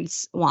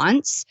audience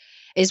wants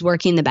is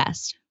working the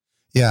best.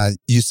 Yeah,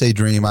 you say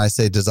dream, I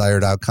say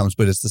desired outcomes,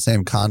 but it's the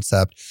same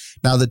concept.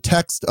 Now, the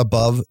text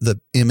above the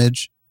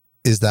image,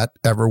 is that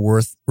ever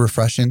worth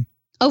refreshing?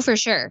 Oh, for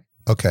sure.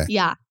 Okay.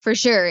 Yeah, for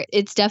sure.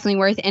 It's definitely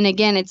worth. And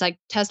again, it's like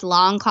test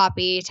long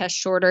copy, test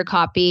shorter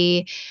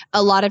copy.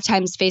 A lot of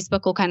times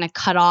Facebook will kind of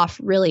cut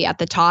off really at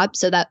the top.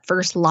 So that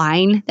first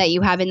line that you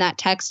have in that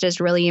text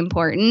is really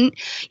important.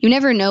 You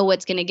never know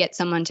what's going to get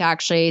someone to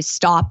actually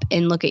stop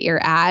and look at your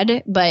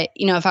ad. But,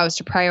 if I was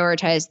to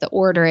prioritize the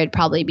order, it'd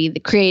probably be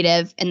the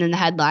creative and then the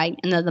headline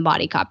and then the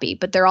body copy.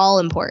 But they're all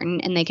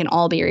important and they can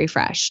all be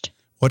refreshed.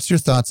 What's your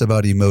thoughts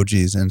about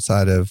emojis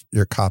inside of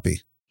your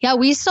copy? Yeah,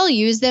 we still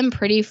use them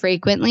pretty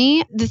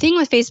frequently. The thing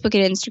with Facebook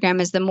and Instagram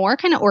is the more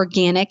kind of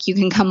organic you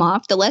can come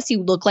off, the less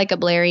you look like a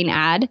blaring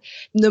ad,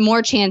 the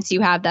more chance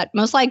you have that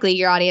most likely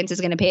your audience is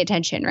going to pay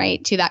attention,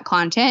 right, to that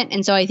content.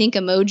 And so I think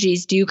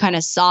emojis do kind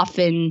of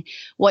soften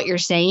what you're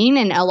saying.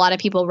 And a lot of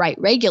people write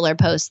regular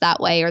posts that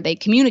way, or they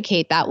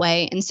communicate that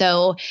way. And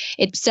so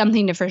it's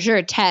something to for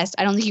sure test.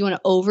 I don't think you want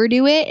to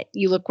overdo it.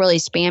 You look really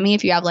spammy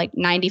if you have like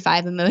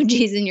 95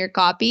 emojis in your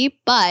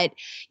copy, but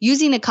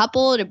using a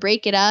couple to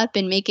break it up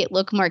and make it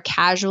look more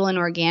casual and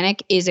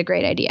organic is a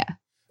great idea.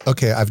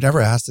 Okay, I've never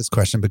asked this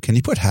question, but can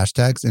you put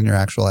hashtags in your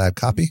actual ad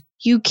copy?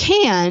 You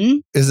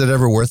can. Is it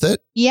ever worth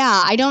it?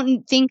 Yeah, I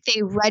don't think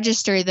they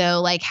register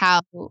though, like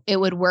how it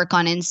would work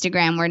on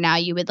Instagram where now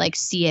you would like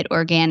see it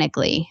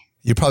organically.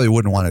 You probably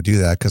wouldn't want to do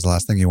that because the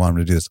last thing you want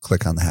them to do is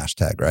click on the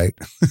hashtag, right?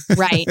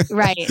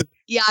 Right.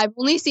 Yeah, I've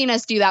only seen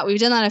us do that. We've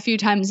done that a few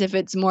times if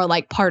it's more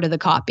like part of the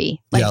copy,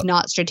 like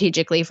not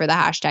strategically for the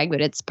hashtag,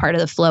 but it's part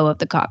of the flow of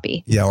the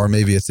copy. Yeah, or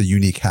maybe it's a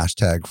unique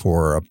hashtag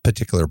for a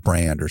particular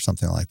brand or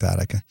something like that.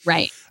 Okay.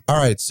 Right. All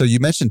right. So you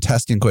mentioned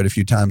testing quite a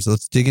few times.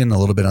 Let's dig in a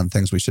little bit on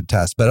things we should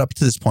test. But up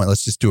to this point,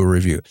 let's just do a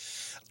review.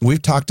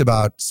 We've talked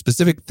about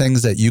specific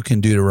things that you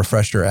can do to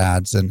refresh your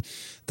ads. And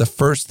the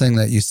first thing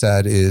that you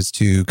said is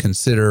to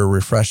consider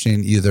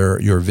refreshing either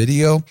your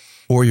video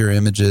or your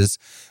images.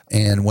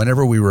 And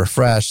whenever we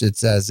refresh,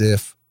 it's as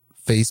if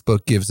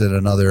Facebook gives it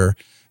another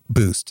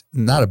boost.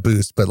 Not a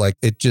boost, but like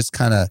it just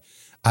kind of,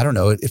 I don't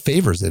know, it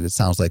favors it. It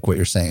sounds like what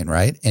you're saying,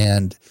 right?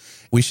 And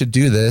we should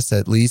do this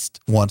at least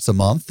once a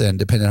month. And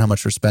depending on how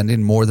much we're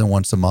spending, more than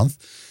once a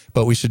month.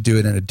 But we should do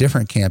it in a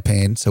different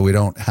campaign so we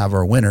don't have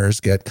our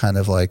winners get kind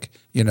of like,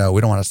 we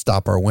don't want to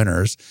stop our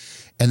winners.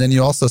 And then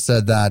you also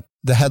said that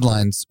the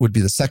headlines would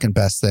be the second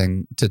best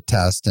thing to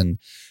test, and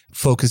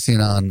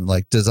focusing on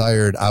like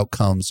desired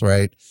outcomes,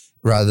 right?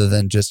 Rather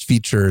than just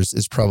features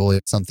is probably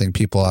something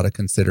people ought to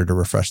consider to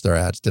refresh their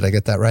ads. Did I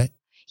get that right?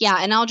 Yeah.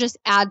 And I'll just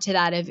add to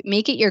that of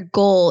make it your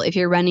goal if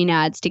you're running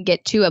ads to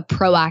get to a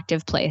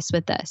proactive place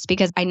with this,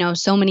 because I know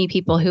so many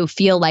people who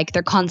feel like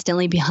they're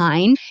constantly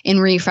behind in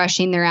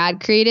refreshing their ad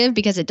creative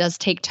because it does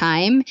take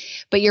time,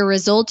 but your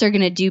results are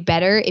going to do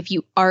better if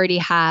you already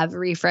have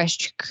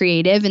refreshed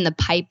creative in the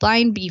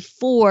pipeline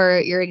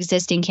before your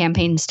existing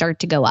campaigns start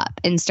to go up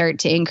and start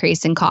to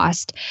increase in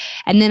cost.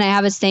 And then I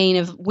have a saying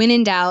of when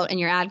in doubt and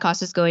your ad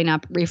cost is going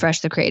up, refresh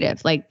the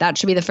creative. Like that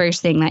should be the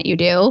first thing that you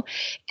do.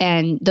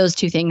 And those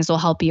two things will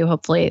help you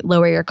hopefully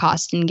lower your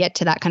cost and get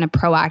to that kind of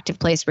proactive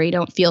place where you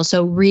don't feel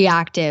so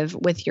reactive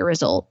with your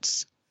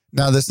results.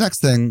 Now, this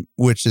next thing,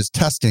 which is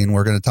testing,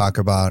 we're going to talk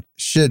about,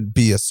 should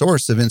be a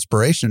source of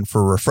inspiration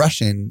for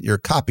refreshing your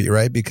copy,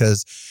 right?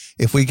 Because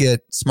if we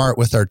get smart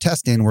with our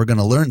testing, we're going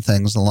to learn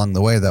things along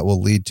the way that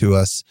will lead to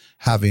us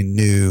having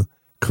new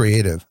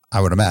creative,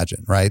 I would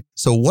imagine, right?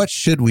 So what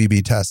should we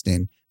be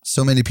testing?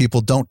 So many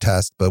people don't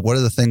test, but what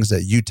are the things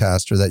that you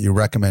test or that you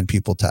recommend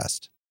people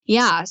test?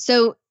 Yeah.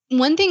 So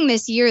one thing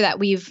this year that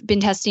we've been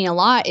testing a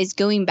lot is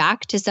going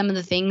back to some of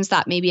the things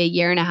that maybe a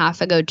year and a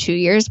half ago, 2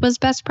 years was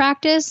best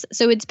practice.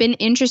 So it's been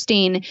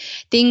interesting,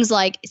 things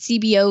like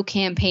CBO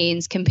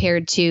campaigns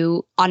compared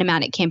to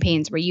automatic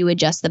campaigns where you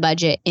adjust the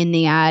budget in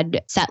the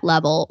ad set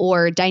level,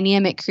 or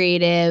dynamic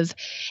creative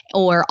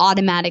or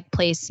automatic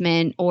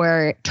placement,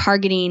 or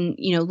targeting,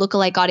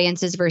 lookalike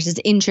audiences versus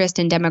interest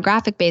and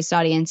demographic based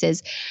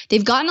audiences.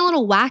 They've gotten a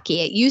little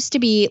wacky. It used to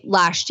be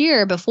last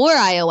year before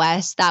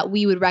iOS that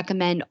we would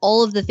recommend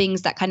all of the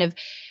things that kind of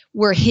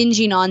were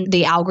hinging on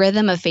the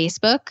algorithm of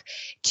Facebook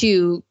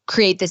to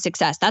create the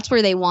success. That's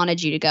where they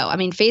wanted you to go. I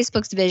mean,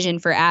 Facebook's vision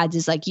for ads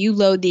is like you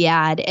load the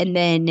ad and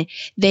then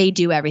they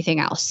do everything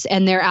else.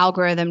 And their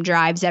algorithm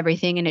drives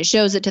everything and it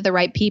shows it to the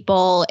right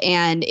people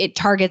and it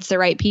targets the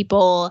right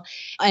people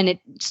and it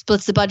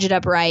splits the budget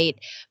up right.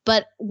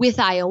 But with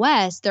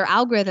iOS, their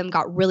algorithm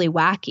got really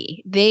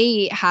wacky.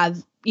 They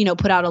have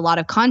put out a lot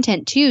of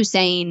content too,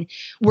 saying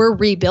we're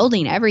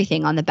rebuilding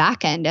everything on the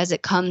back end as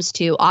it comes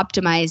to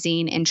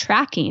optimizing and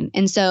tracking.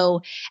 And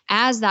so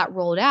as that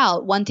rolled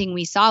out, one thing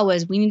we saw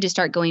was we need to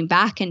start going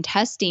back and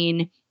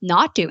testing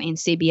not doing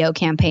CBO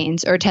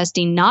campaigns or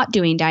testing not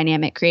doing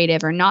dynamic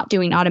creative or not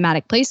doing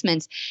automatic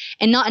placements.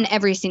 And not in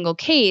every single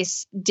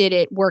case did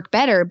it work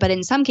better, but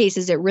in some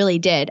cases it really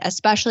did,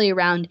 especially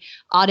around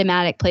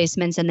automatic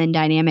placements and then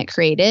dynamic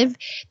creative.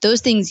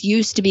 Those things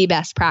used to be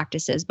best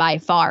practices by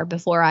far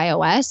before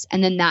iOS.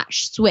 And then that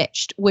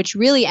switched, which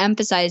really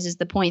emphasizes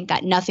the point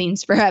that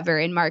nothing's forever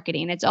in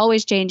marketing. It's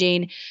always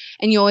changing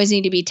and you always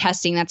need to be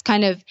testing. That's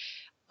kind of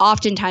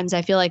oftentimes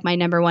I feel like my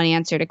number one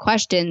answer to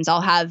questions.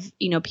 I'll have,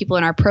 people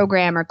in our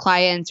program or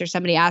clients or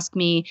somebody ask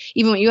me,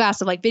 even what you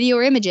asked of like video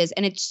or images,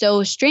 and it's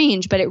so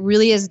strange, but it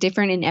really is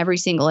different in every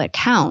single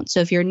account. So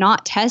if you're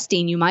not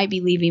testing, you might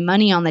be leaving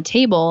money on the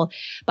table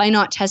by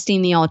not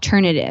testing the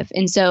alternative.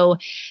 And so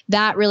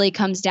that really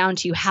comes down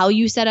to how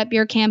you set up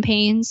your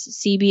campaigns,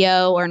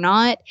 CBO or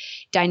not,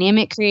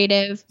 dynamic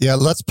creative. Yeah,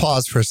 let's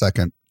pause for a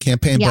second.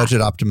 Campaign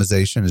budget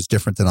optimization is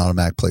different than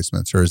automatic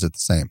placements, or is it the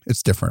same?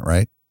 It's different,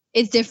 right?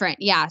 It's different.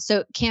 Yeah.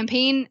 So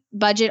campaign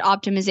budget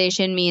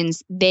optimization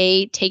means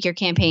they take your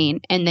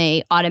campaign and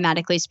they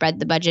automatically spread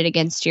the budget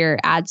against your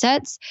ad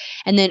sets.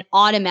 And then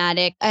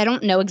automatic, I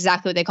don't know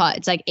exactly what they call it.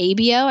 It's like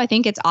ABO. I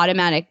think it's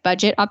automatic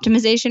budget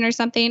optimization or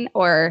something,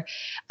 or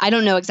I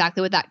don't know exactly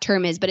what that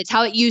term is, but it's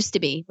how it used to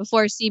be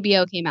before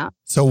CBO came out.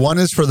 So one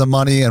is for the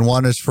money and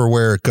one is for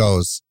where it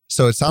goes.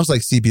 So it sounds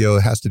like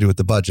CBO has to do with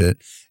the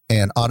budget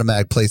and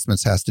automatic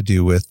placements has to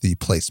do with the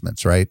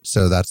placements, right?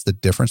 So that's the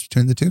difference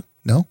between the two?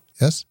 No?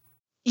 Yes?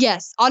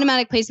 Yes.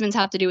 Automatic placements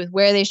have to do with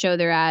where they show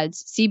their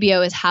ads.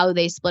 CBO is how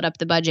they split up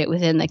the budget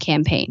within the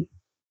campaign.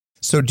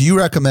 So do you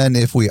recommend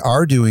if we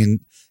are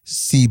doing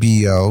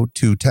CBO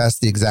to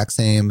test the exact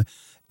same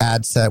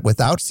ad set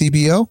without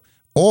CBO?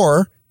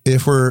 Or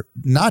if we're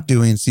not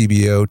doing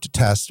CBO to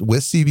test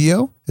with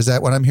CBO? Is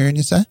that what I'm hearing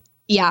you say?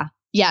 Yeah.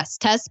 Yes,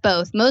 test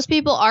both. Most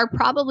people are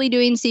probably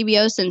doing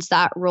CBO since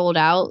that rolled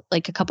out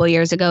like a couple of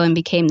years ago and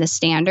became the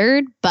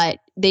standard, but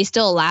they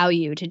still allow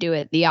you to do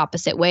it the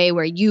opposite way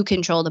where you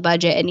control the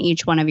budget in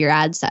each one of your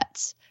ad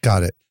sets.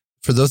 Got it.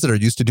 For those that are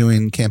used to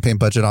doing campaign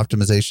budget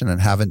optimization and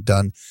haven't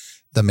done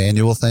the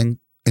manual thing,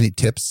 any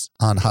tips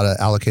on how to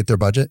allocate their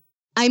budget?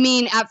 I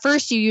mean, at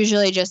first you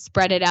usually just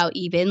spread it out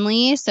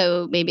evenly.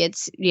 So maybe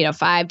it's, $5,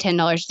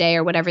 $10 a day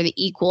or whatever the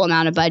equal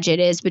amount of budget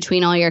is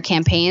between all your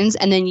campaigns.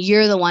 And then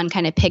you're the one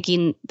kind of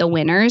picking the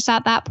winners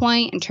at that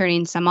point and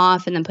turning some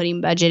off and then putting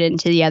budget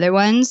into the other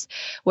ones.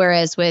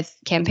 Whereas with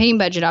campaign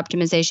budget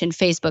optimization,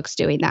 Facebook's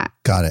doing that.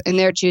 Got it. And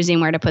they're choosing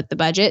where to put the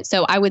budget.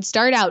 So I would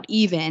start out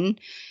even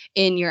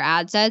in your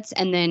ad sets,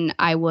 and then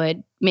I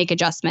would make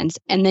adjustments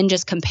and then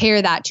just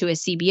compare that to a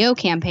CBO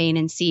campaign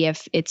and see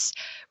if it's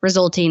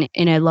resulting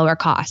in a lower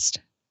cost.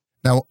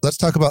 Now, let's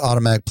talk about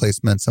automatic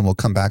placements and we'll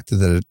come back to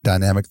the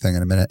dynamic thing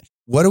in a minute.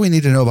 What do we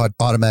need to know about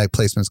automatic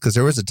placements? Because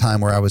there was a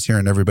time where I was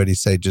hearing everybody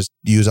say, just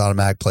use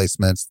automatic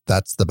placements.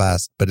 That's the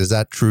best. But is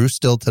that true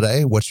still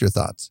today? What's your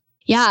thoughts?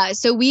 Yeah.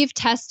 So we've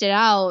tested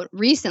out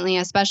recently,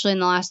 especially in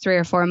the last 3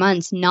 or 4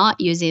 months, not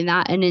using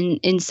that. And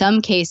in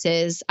some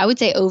cases, I would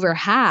say over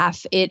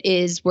half, it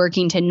is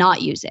working to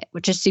not use it,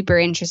 which is super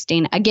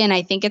interesting. Again,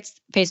 I think it's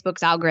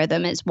Facebook's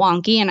algorithm is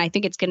wonky and I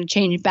think it's going to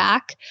change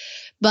back.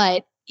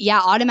 But yeah,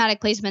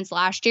 automatic placements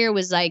last year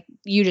was like,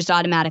 you just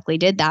automatically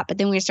did that. But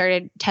then we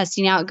started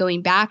testing out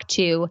going back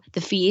to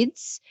the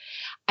feeds.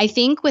 I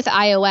think with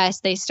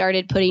iOS, they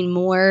started putting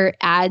more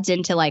ads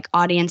into like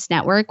Audience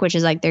Network, which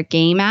is like their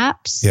game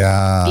apps.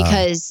 Yeah.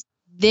 Because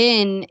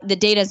then the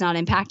data is not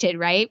impacted,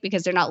 right?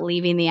 Because they're not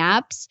leaving the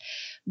apps.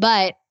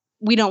 But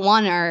we don't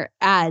want our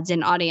ads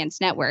in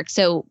Audience Network.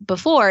 So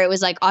before it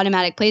was like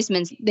automatic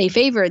placements, they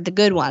favored the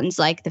good ones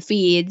like the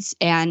feeds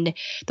and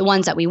the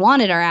ones that we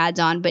wanted our ads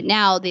on. But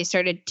now they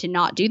started to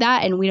not do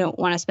that and we don't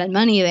want to spend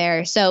money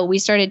there. So we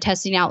started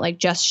testing out like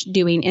just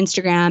doing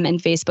Instagram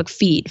and Facebook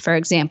feed, for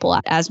example,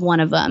 as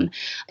one of them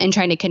and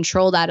trying to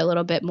control that a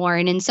little bit more.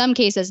 And in some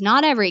cases,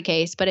 not every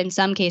case, but in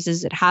some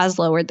cases it has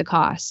lowered the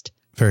cost.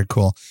 Very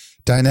cool.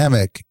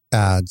 Dynamic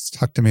ads.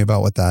 Talk to me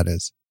about what that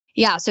is.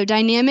 Yeah. So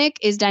dynamic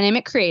is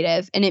dynamic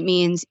creative. And it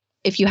means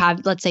if you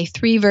have, let's say,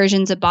 3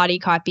 versions of body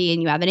copy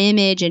and you have an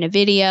image and a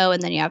video,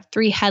 and then you have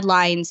 3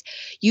 headlines,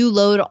 you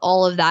load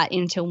all of that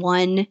into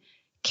one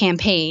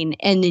campaign.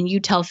 And then you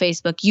tell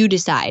Facebook, you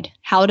decide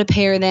how to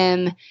pair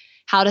them,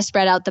 how to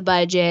spread out the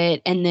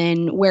budget, and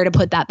then where to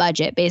put that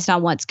budget based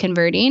on what's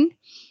converting.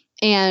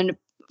 And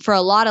for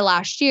a lot of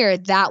last year,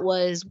 that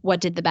was what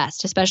did the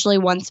best, especially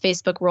once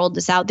Facebook rolled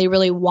this out. They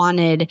really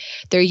wanted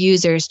their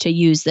users to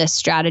use this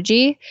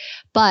strategy.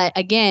 But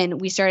again,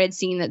 we started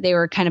seeing that they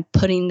were kind of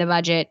putting the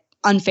budget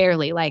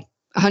unfairly, like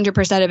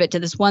 100% of it to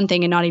this one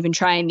thing and not even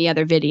trying the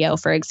other video,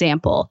 for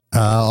example.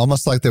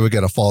 Almost like they would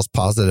get a false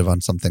positive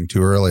on something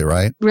too early,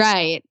 right?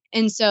 Right.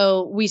 And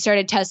so we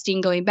started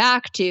testing going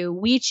back to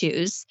We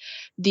Choose,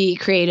 the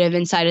creative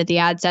inside of the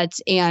ad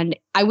sets. And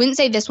I wouldn't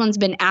say this one's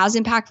been as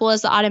impactful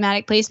as the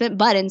automatic placement,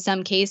 but in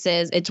some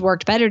cases it's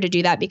worked better to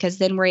do that because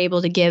then we're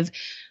able to give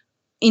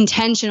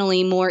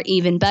intentionally more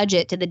even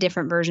budget to the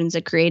different versions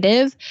of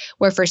creative,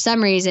 where for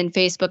some reason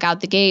Facebook out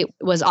the gate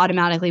was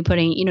automatically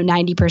putting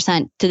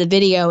 90% to the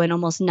video and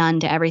almost none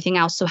to everything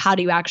else. So how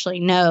do you actually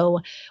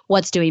know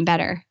what's doing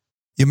better?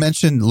 You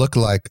mentioned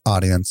lookalike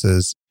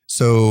audiences.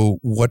 So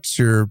what's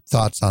your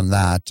thoughts on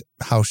that?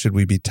 How should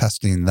we be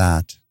testing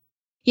that?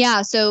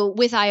 Yeah, so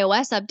with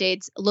iOS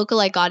updates,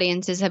 lookalike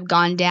audiences have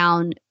gone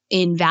down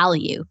in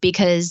value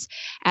because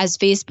as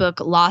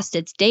Facebook lost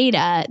its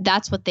data,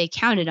 that's what they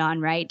counted on,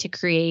 right? To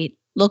create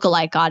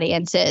lookalike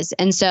audiences.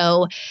 And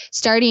so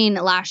starting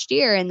last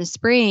year in the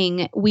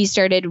spring, we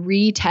started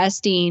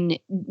retesting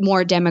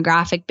more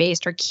demographic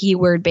based or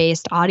keyword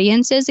based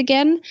audiences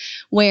again,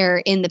 where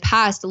in the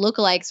past, the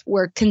lookalikes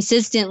were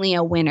consistently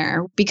a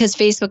winner because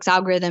Facebook's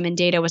algorithm and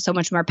data was so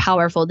much more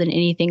powerful than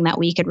anything that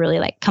we could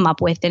really come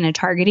up with in a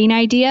targeting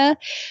idea.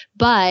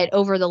 But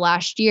over the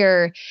last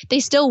year, they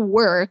still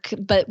work,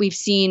 but we've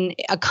seen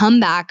a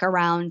comeback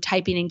around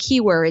typing in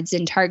keywords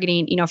and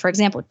targeting, for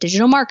example,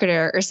 digital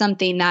marketer or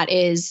something that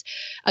is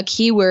a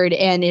keyword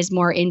and is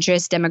more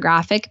interest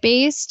demographic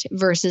based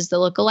versus the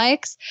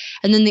lookalikes.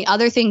 And then the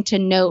other thing to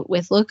note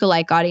with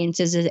lookalike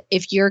audiences is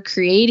if you're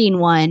creating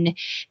one,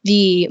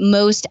 the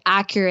most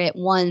accurate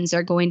ones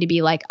are going to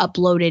be like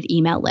uploaded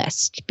email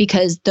list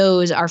because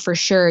those are for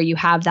sure you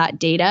have that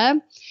data.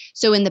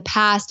 So in the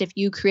past, if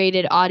you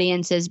created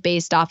audiences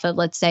based off of,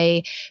 let's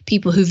say,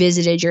 people who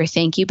visited your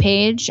thank you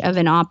page of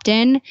an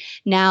opt-in,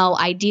 now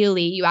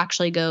ideally you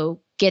actually go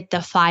get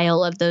the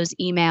file of those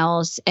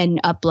emails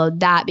and upload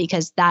that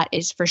because that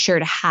is for sure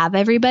to have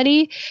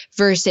everybody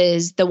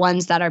versus the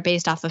ones that are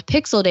based off of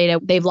pixel data.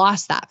 They've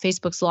lost that.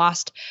 Facebook's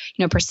lost,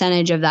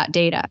 percentage of that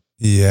data.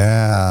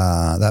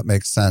 Yeah, that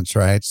makes sense,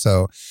 right?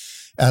 So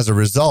as a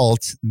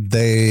result,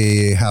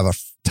 they have a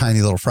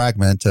tiny little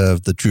fragment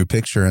of the true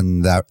picture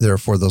and that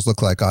therefore those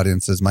lookalike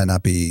audiences might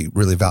not be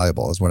really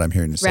valuable is what I'm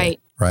hearing you say,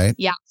 right?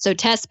 Yeah. So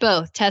test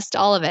both, test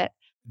all of it.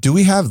 Do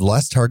we have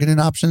less targeting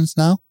options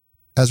now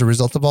as a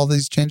result of all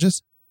these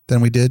changes than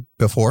we did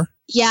before?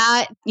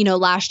 Yeah.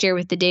 Last year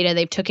with the data,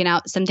 they've taken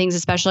out some things,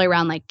 especially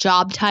around like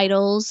job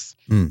titles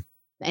and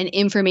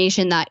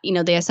information that,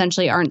 they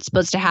essentially aren't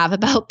supposed to have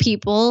about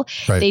people.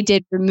 Right. They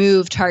did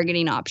remove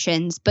targeting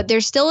options, but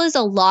there still is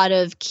a lot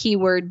of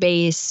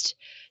keyword-based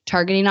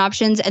targeting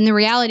options. And the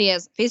reality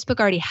is Facebook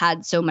already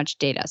had so much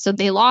data. So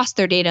they lost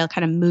their data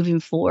kind of moving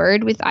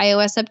forward with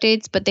iOS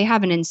updates, but they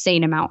have an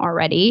insane amount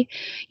already,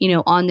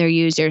 on their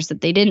users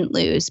that they didn't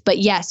lose. But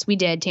yes, we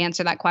did. To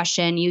answer that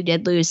question, you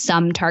did lose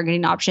some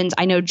targeting options.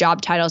 I know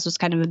job titles was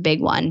kind of a big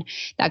one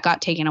that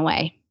got taken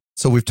away.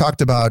 So we've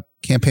talked about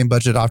campaign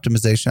budget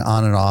optimization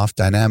on and off,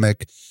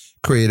 dynamic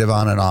creative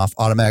on and off,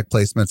 automatic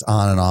placements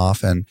on and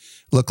off, and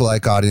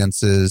lookalike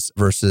audiences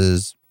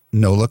versus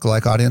no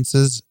lookalike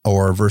audiences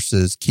or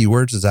versus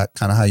keywords. Is that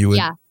kind of how you would?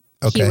 Yeah.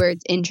 Okay.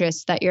 Keywords,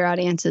 interests that your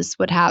audiences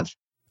would have.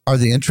 Are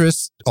the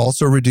interests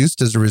also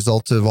reduced as a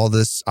result of all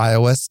this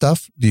iOS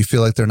stuff? Do you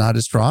feel like they're not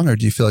as strong, or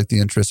do you feel like the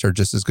interests are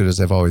just as good as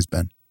they've always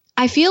been?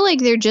 I feel like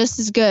they're just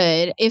as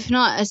good, if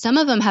not, some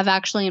of them have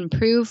actually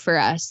improved for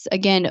us,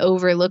 again,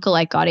 over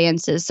lookalike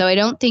audiences. So I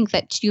don't think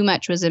that too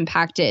much was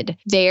impacted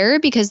there,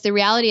 because the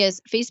reality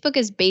is Facebook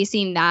is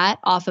basing that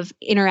off of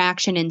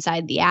interaction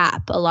inside the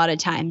app a lot of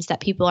times that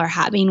people are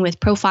having with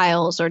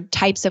profiles or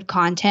types of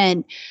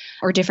content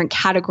or different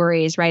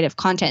categories, right, of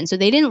content. So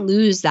they didn't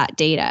lose that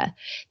data.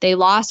 They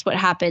lost what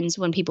happens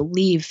when people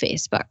leave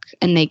Facebook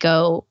and they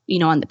go,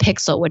 on the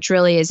pixel, which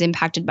really is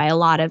impacted by a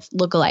lot of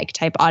lookalike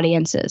type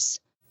audiences.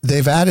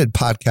 They've added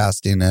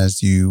podcasting,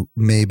 as you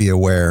may be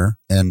aware.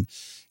 And,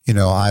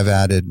 I've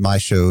added my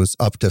shows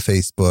up to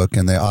Facebook,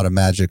 and they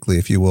automatically,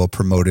 if you will,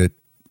 promote it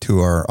to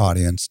our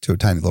audience, to a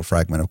tiny little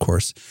fragment, of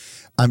course.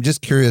 I'm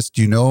just curious,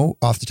 do you know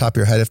off the top of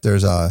your head if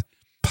there's a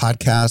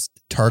podcast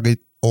target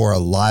or a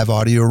live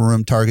audio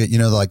room target,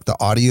 like the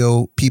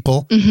audio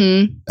people?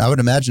 Mm-hmm. I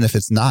would imagine if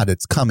it's not,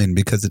 it's coming,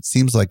 because it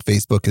seems like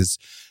Facebook is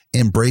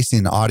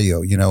embracing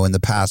audio, in the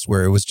past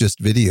where it was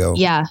just video.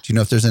 Yeah. Do you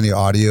know if there's any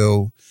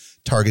audio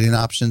targeting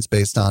options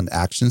based on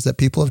actions that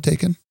people have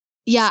taken?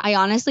 Yeah, I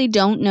honestly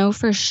don't know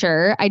for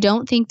sure. I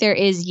don't think there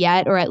is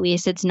yet, or at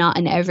least it's not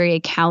in every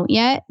account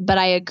yet, but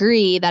I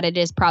agree that it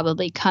is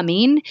probably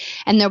coming,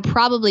 and they'll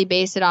probably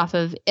base it off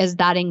of, as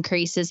that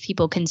increases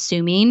people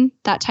consuming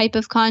that type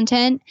of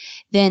content,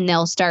 then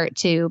they'll start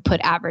to put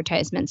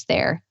advertisements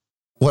there.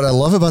 What I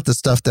love about the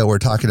stuff that we're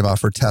talking about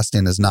for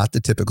testing is not the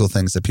typical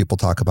things that people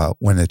talk about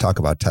when they talk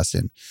about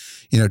testing.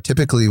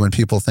 Typically when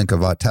people think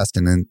about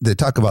testing, and they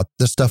talk about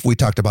the stuff we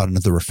talked about in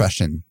the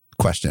refreshing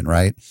question,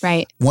 right?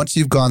 Right. Once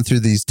you've gone through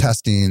these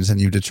testings and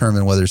you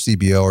determine whether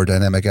CBO or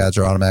dynamic ads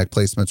or automatic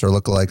placements or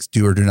lookalikes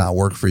do or do not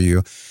work for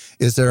you,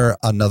 is there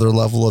another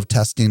level of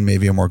testing,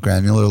 maybe a more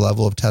granular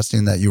level of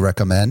testing that you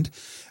recommend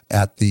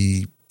at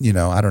the,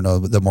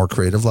 the more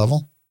creative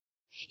level?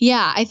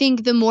 Yeah, I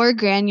think the more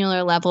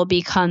granular level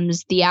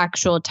becomes the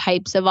actual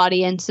types of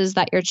audiences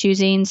that you're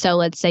choosing. So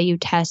let's say you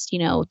test, 3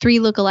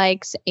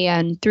 lookalikes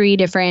and 3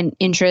 different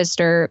interest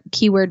or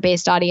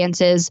keyword-based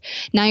audiences.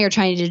 Now you're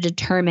trying to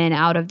determine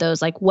out of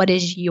those, like, what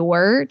is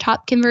your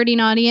top converting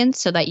audience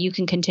so that you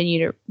can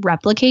continue to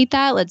replicate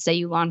that. Let's say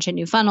you launch a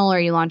new funnel or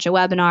you launch a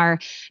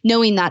webinar,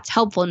 knowing that's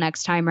helpful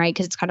next time, right?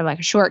 Because it's kind of like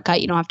a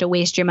shortcut. You don't have to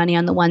waste your money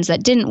on the ones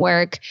that didn't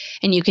work,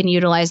 and you can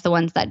utilize the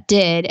ones that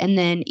did. And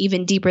then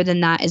even deeper than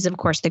that is, of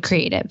course, the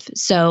creative.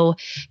 So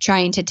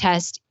trying to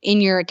test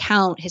in your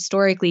account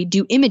historically,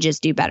 do images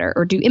do better,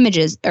 or do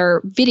images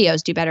or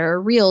videos do better,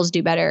 or reels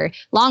do better,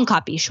 long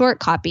copy, short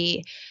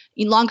copy,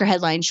 longer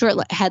headlines, short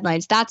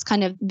headlines. That's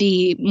kind of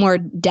the more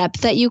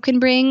depth that you can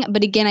bring.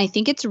 But again, I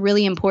think it's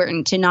really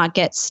important to not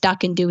get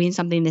stuck in doing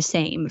something the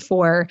same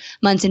for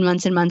months and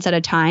months and months at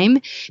a time,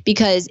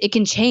 because it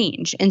can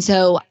change. And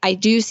so I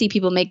do see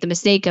people make the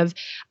mistake of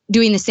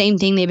doing the same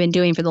thing they've been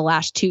doing for the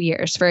last 2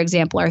 years, for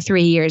example, or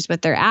 3 years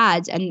with their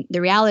ads. And the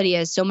reality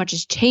is so much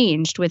has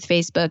changed with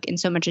Facebook, and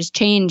so much has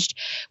changed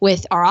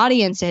with our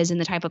audiences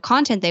and the type of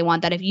content they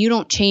want, that if you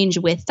don't change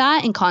with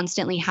that and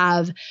constantly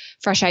have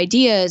fresh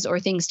ideas or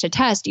things to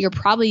test, you're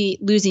probably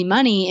losing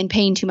money and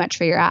paying too much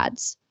for your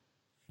ads.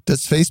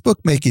 Does Facebook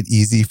make it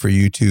easy for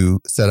you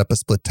to set up a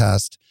split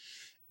test?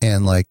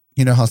 And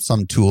how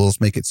some tools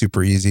make it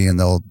super easy and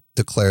they'll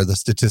declare the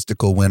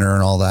statistical winner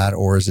and all that?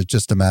 Or is it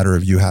just a matter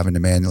of you having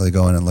to manually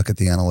go in and look at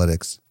the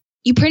analytics?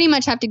 You pretty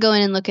much have to go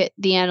in and look at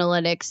the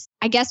analytics.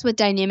 I guess with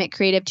dynamic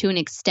creative, to an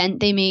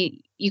extent,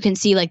 you can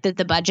see that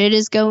the budget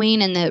is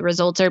going and the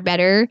results are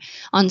better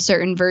on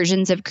certain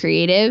versions of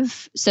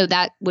creative. So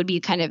that would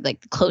be kind of the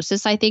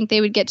closest I think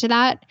they would get to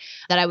that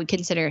I would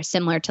consider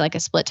similar to a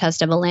split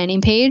test of a landing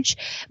page.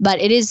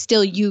 But it is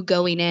still you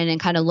going in and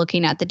kind of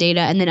looking at the data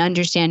and then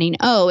understanding,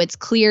 oh, it's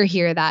clear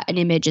here that an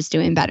image is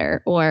doing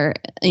better, or,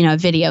 a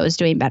video is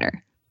doing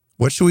better.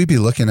 What should we be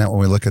looking at when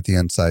we look at the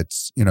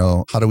insights?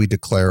 How do we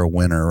declare a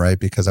winner, right?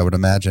 Because I would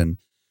imagine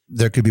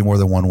there could be more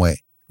than one way,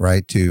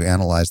 right, to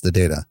analyze the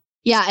data.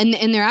 Yeah,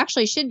 and there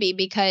actually should be,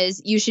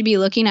 because you should be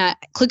looking at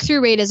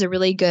click-through rate as a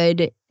really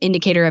good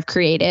indicator of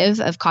creative,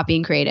 of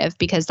copying creative,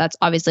 because that's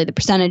obviously the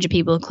percentage of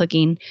people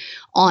clicking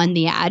on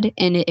the ad.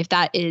 And if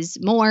that is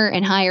more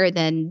and higher,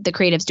 then the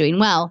creative's doing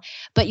well.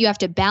 But you have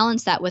to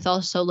balance that with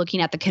also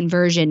looking at the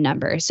conversion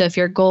number. So if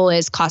your goal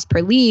is cost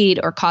per lead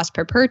or cost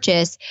per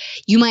purchase,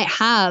 you might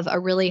have a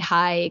really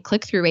high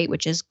click-through rate,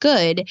 which is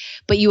good,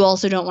 but you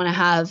also don't want to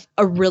have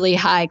a really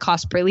high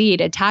cost per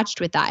lead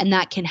attached with that. And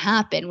that can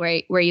happen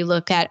where you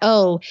look at,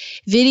 oh,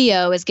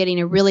 video is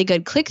getting a really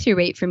good click-through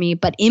rate for me,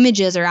 but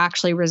images are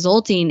actually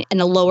resulting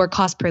in a lower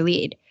cost per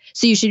lead.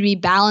 So you should be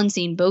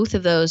balancing both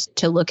of those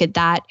to look at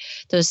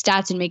those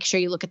stats and make sure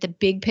you look at the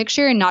big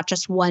picture and not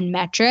just one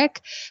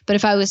metric. But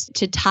if I was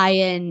to tie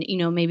in,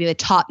 maybe the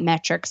top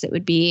metrics, it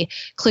would be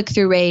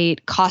click-through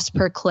rate, cost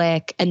per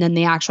click, and then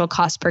the actual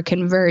cost per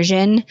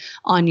conversion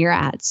on your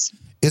ads.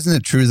 Isn't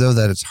it true though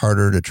that it's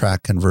harder to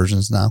track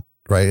conversions now,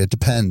 right? It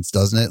depends,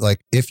 doesn't it?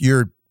 If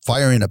you're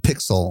firing a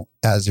pixel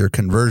as your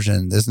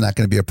conversion, isn't that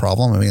going to be a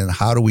problem? I mean,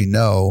 how do we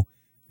know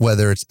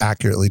whether it's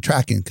accurately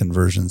tracking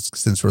conversions,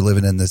 since we're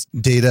living in this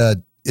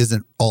data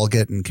isn't all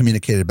getting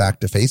communicated back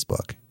to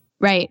Facebook.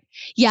 Right.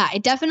 Yeah,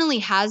 it definitely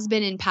has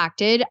been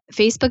impacted.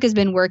 Facebook has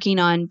been working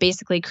on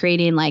basically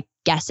creating like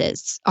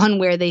guesses on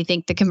where they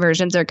think the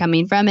conversions are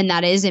coming from. And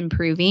that is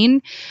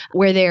improving,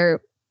 where they're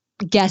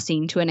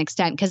guessing to an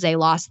extent because they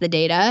lost the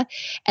data.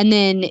 And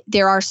then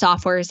there are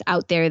softwares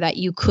out there that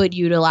you could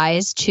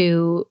utilize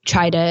to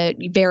try to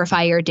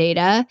verify your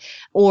data,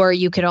 or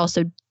you could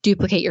also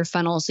duplicate your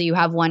funnel so you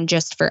have one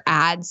just for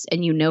ads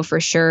and you know for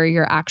sure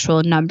your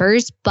actual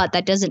numbers. But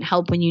that doesn't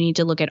help when you need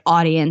to look at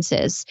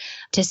audiences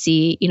to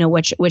see,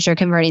 which are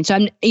converting.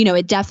 So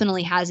it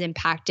definitely has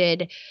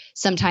impacted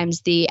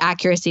sometimes the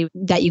accuracy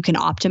that you can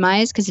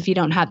optimize, because if you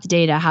don't have the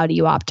data, how do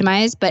you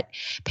optimize? But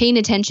paying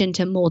attention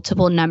to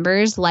multiple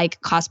numbers like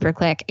cost per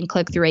click and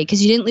click-through rate,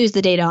 because you didn't lose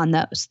the data on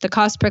those. The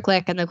cost per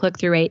click and the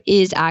click-through rate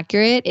is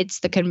accurate. It's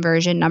the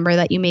conversion number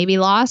that you maybe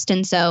lost.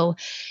 And so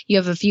you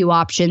have a few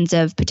options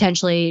of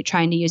potentially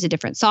trying to use a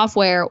different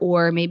software,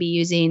 or maybe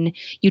using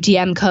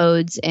UTM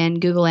codes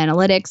and Google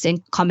Analytics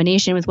in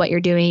combination with what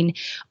you're doing.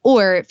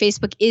 Or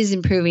Facebook is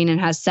improving and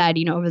has said,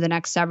 over the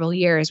next several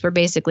years, we're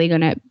basically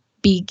going to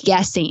be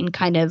guessing,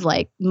 kind of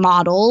like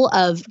model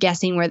of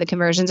guessing where the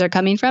conversions are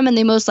coming from. And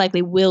they most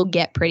likely will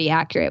get pretty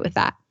accurate with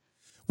that.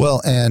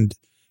 Well, and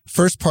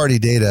first party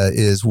data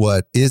is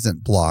what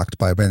isn't blocked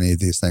by many of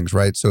these things,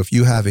 right? So if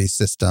you have a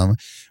system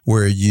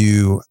where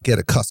you get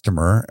a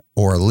customer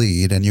or a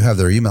lead and you have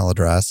their email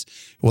address,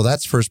 well,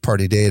 that's first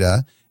party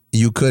data.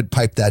 You could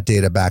pipe that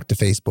data back to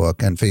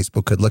Facebook, and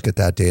Facebook could look at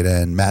that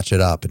data and match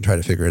it up and try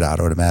to figure it out.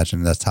 I would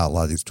imagine that's how a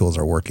lot of these tools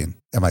are working.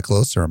 Am I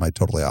close, or am I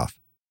totally off?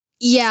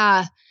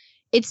 Yeah.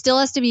 It still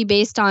has to be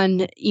based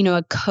on,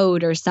 a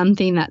code or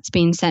something that's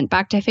being sent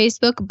back to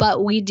Facebook.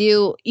 But we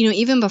do,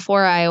 even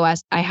before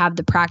iOS, I have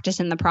the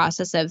practice and the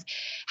process of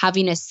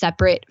having a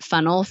separate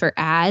funnel for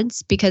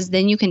ads, because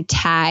then you can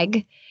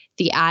tag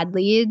the ad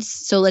leads.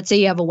 So let's say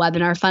you have a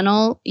webinar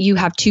funnel, you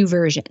have two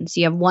versions.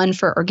 You have one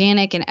for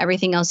organic and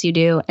everything else you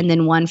do, and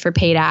then one for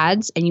paid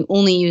ads. And you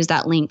only use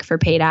that link for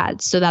paid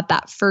ads, so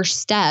that first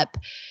step,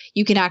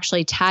 you can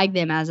actually tag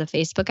them as a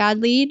Facebook ad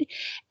lead.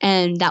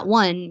 And that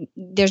one,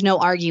 there's no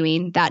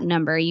arguing that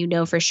number.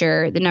 For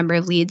sure the number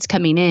of leads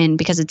coming in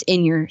because it's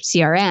in your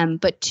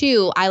CRM. But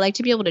two, I like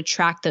to be able to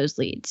track those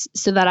leads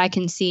so that I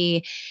can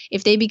see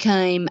if they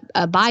become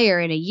a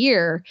buyer in a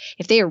year.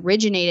 If they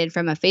originated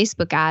from a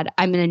Facebook ad,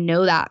 I'm going to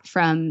know that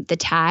from the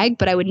tag,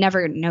 but I would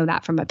never know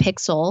that from a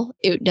pixel.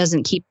 It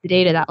doesn't keep the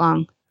data that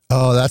long.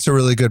 Oh, that's a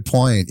really good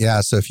point.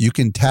 Yeah. So if you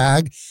can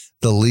tag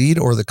the lead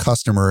or the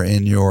customer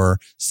in your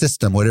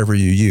system, whatever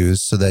you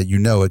use, so that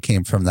it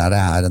came from that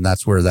ad, and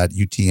that's where that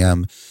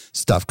UTM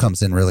stuff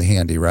comes in really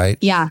handy, right?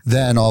 Yeah.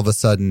 Then all of a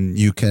sudden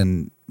you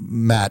can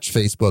match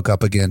Facebook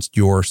up against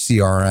your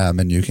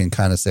CRM, and you can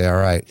kind of say, all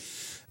right,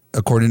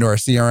 according to our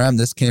CRM,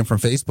 this came from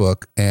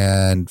Facebook,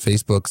 and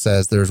Facebook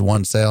says there's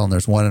one sale and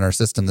there's one in our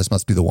system. This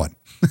must be the one.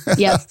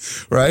 Yep.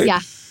 Right?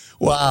 Yeah.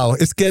 Wow,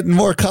 it's getting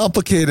more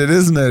complicated,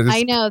 isn't it?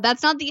 I know.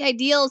 That's not the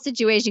ideal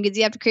situation, because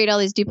you have to create all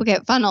these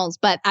duplicate funnels.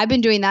 But I've been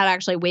doing that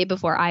actually way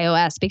before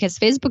iOS, because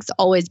Facebook's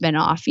always been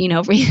off. 5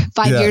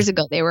 years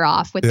ago, they were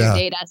off with their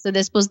data. So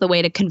this was the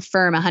way to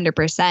confirm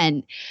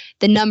 100%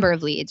 the number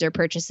of leads or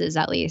purchases,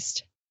 at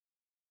least.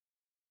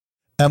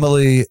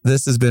 Emily,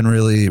 this has been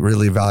really,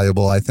 really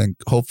valuable, I think,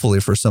 hopefully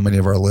for so many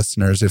of our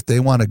listeners. If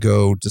they want to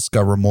go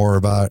discover more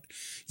about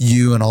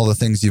you and all the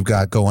things you've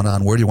got going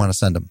on, where do you want to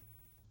send them?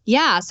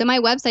 Yeah. So my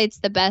website's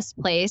the best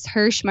place,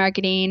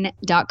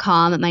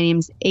 hirschmarketing.com. My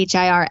name's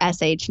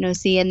HIRSH, no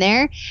C in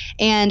there.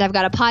 And I've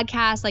got a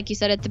podcast, like you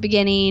said at the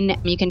beginning.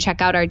 You can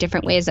check out our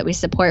different ways that we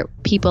support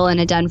people in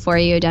a done for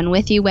you, done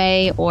with you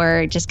way,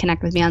 or just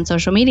connect with me on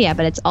social media.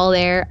 But it's all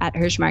there at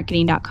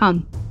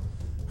hirschmarketing.com.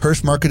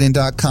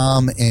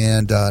 hirschmarketing.com,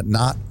 and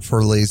Not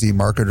for Lazy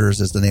Marketers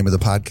is the name of the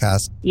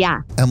podcast.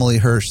 Yeah. Emily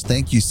Hirsch,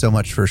 thank you so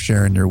much for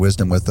sharing your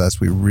wisdom with us.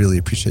 We really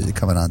appreciate you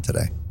coming on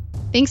today.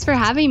 Thanks for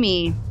having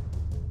me.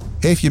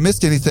 Hey, if you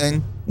missed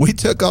anything, we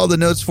took all the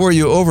notes for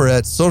you over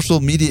at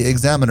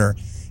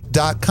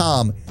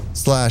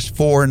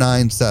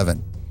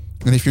socialmediaexaminer.com/497.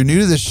 And if you're new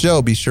to this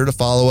show, be sure to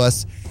follow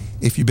us.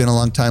 If you've been a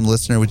long-time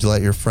listener, would you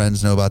let your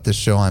friends know about this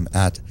show? I'm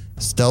at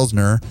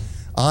Stelzner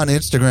on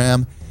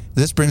Instagram.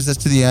 This brings us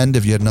to the end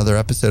of yet another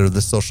episode of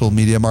the Social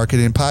Media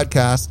Marketing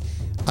Podcast.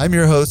 I'm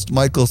your host,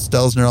 Michael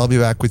Stelzner. I'll be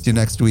back with you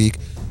next week.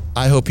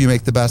 I hope you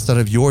make the best out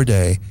of your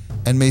day,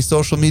 and may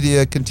social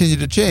media continue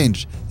to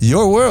change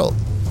your world.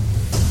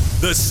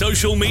 The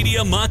Social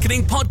Media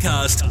Marketing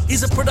Podcast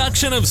is a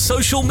production of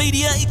Social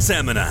Media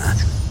Examiner.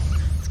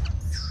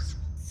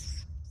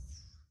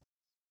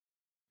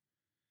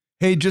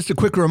 Hey, just a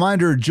quick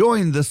reminder,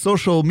 join the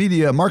Social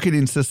Media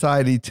Marketing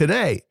Society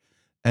today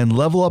and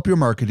level up your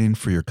marketing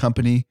for your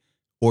company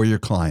or your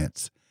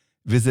clients.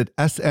 Visit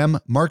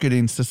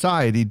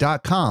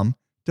smmarketingsociety.com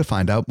to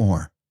find out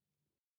more.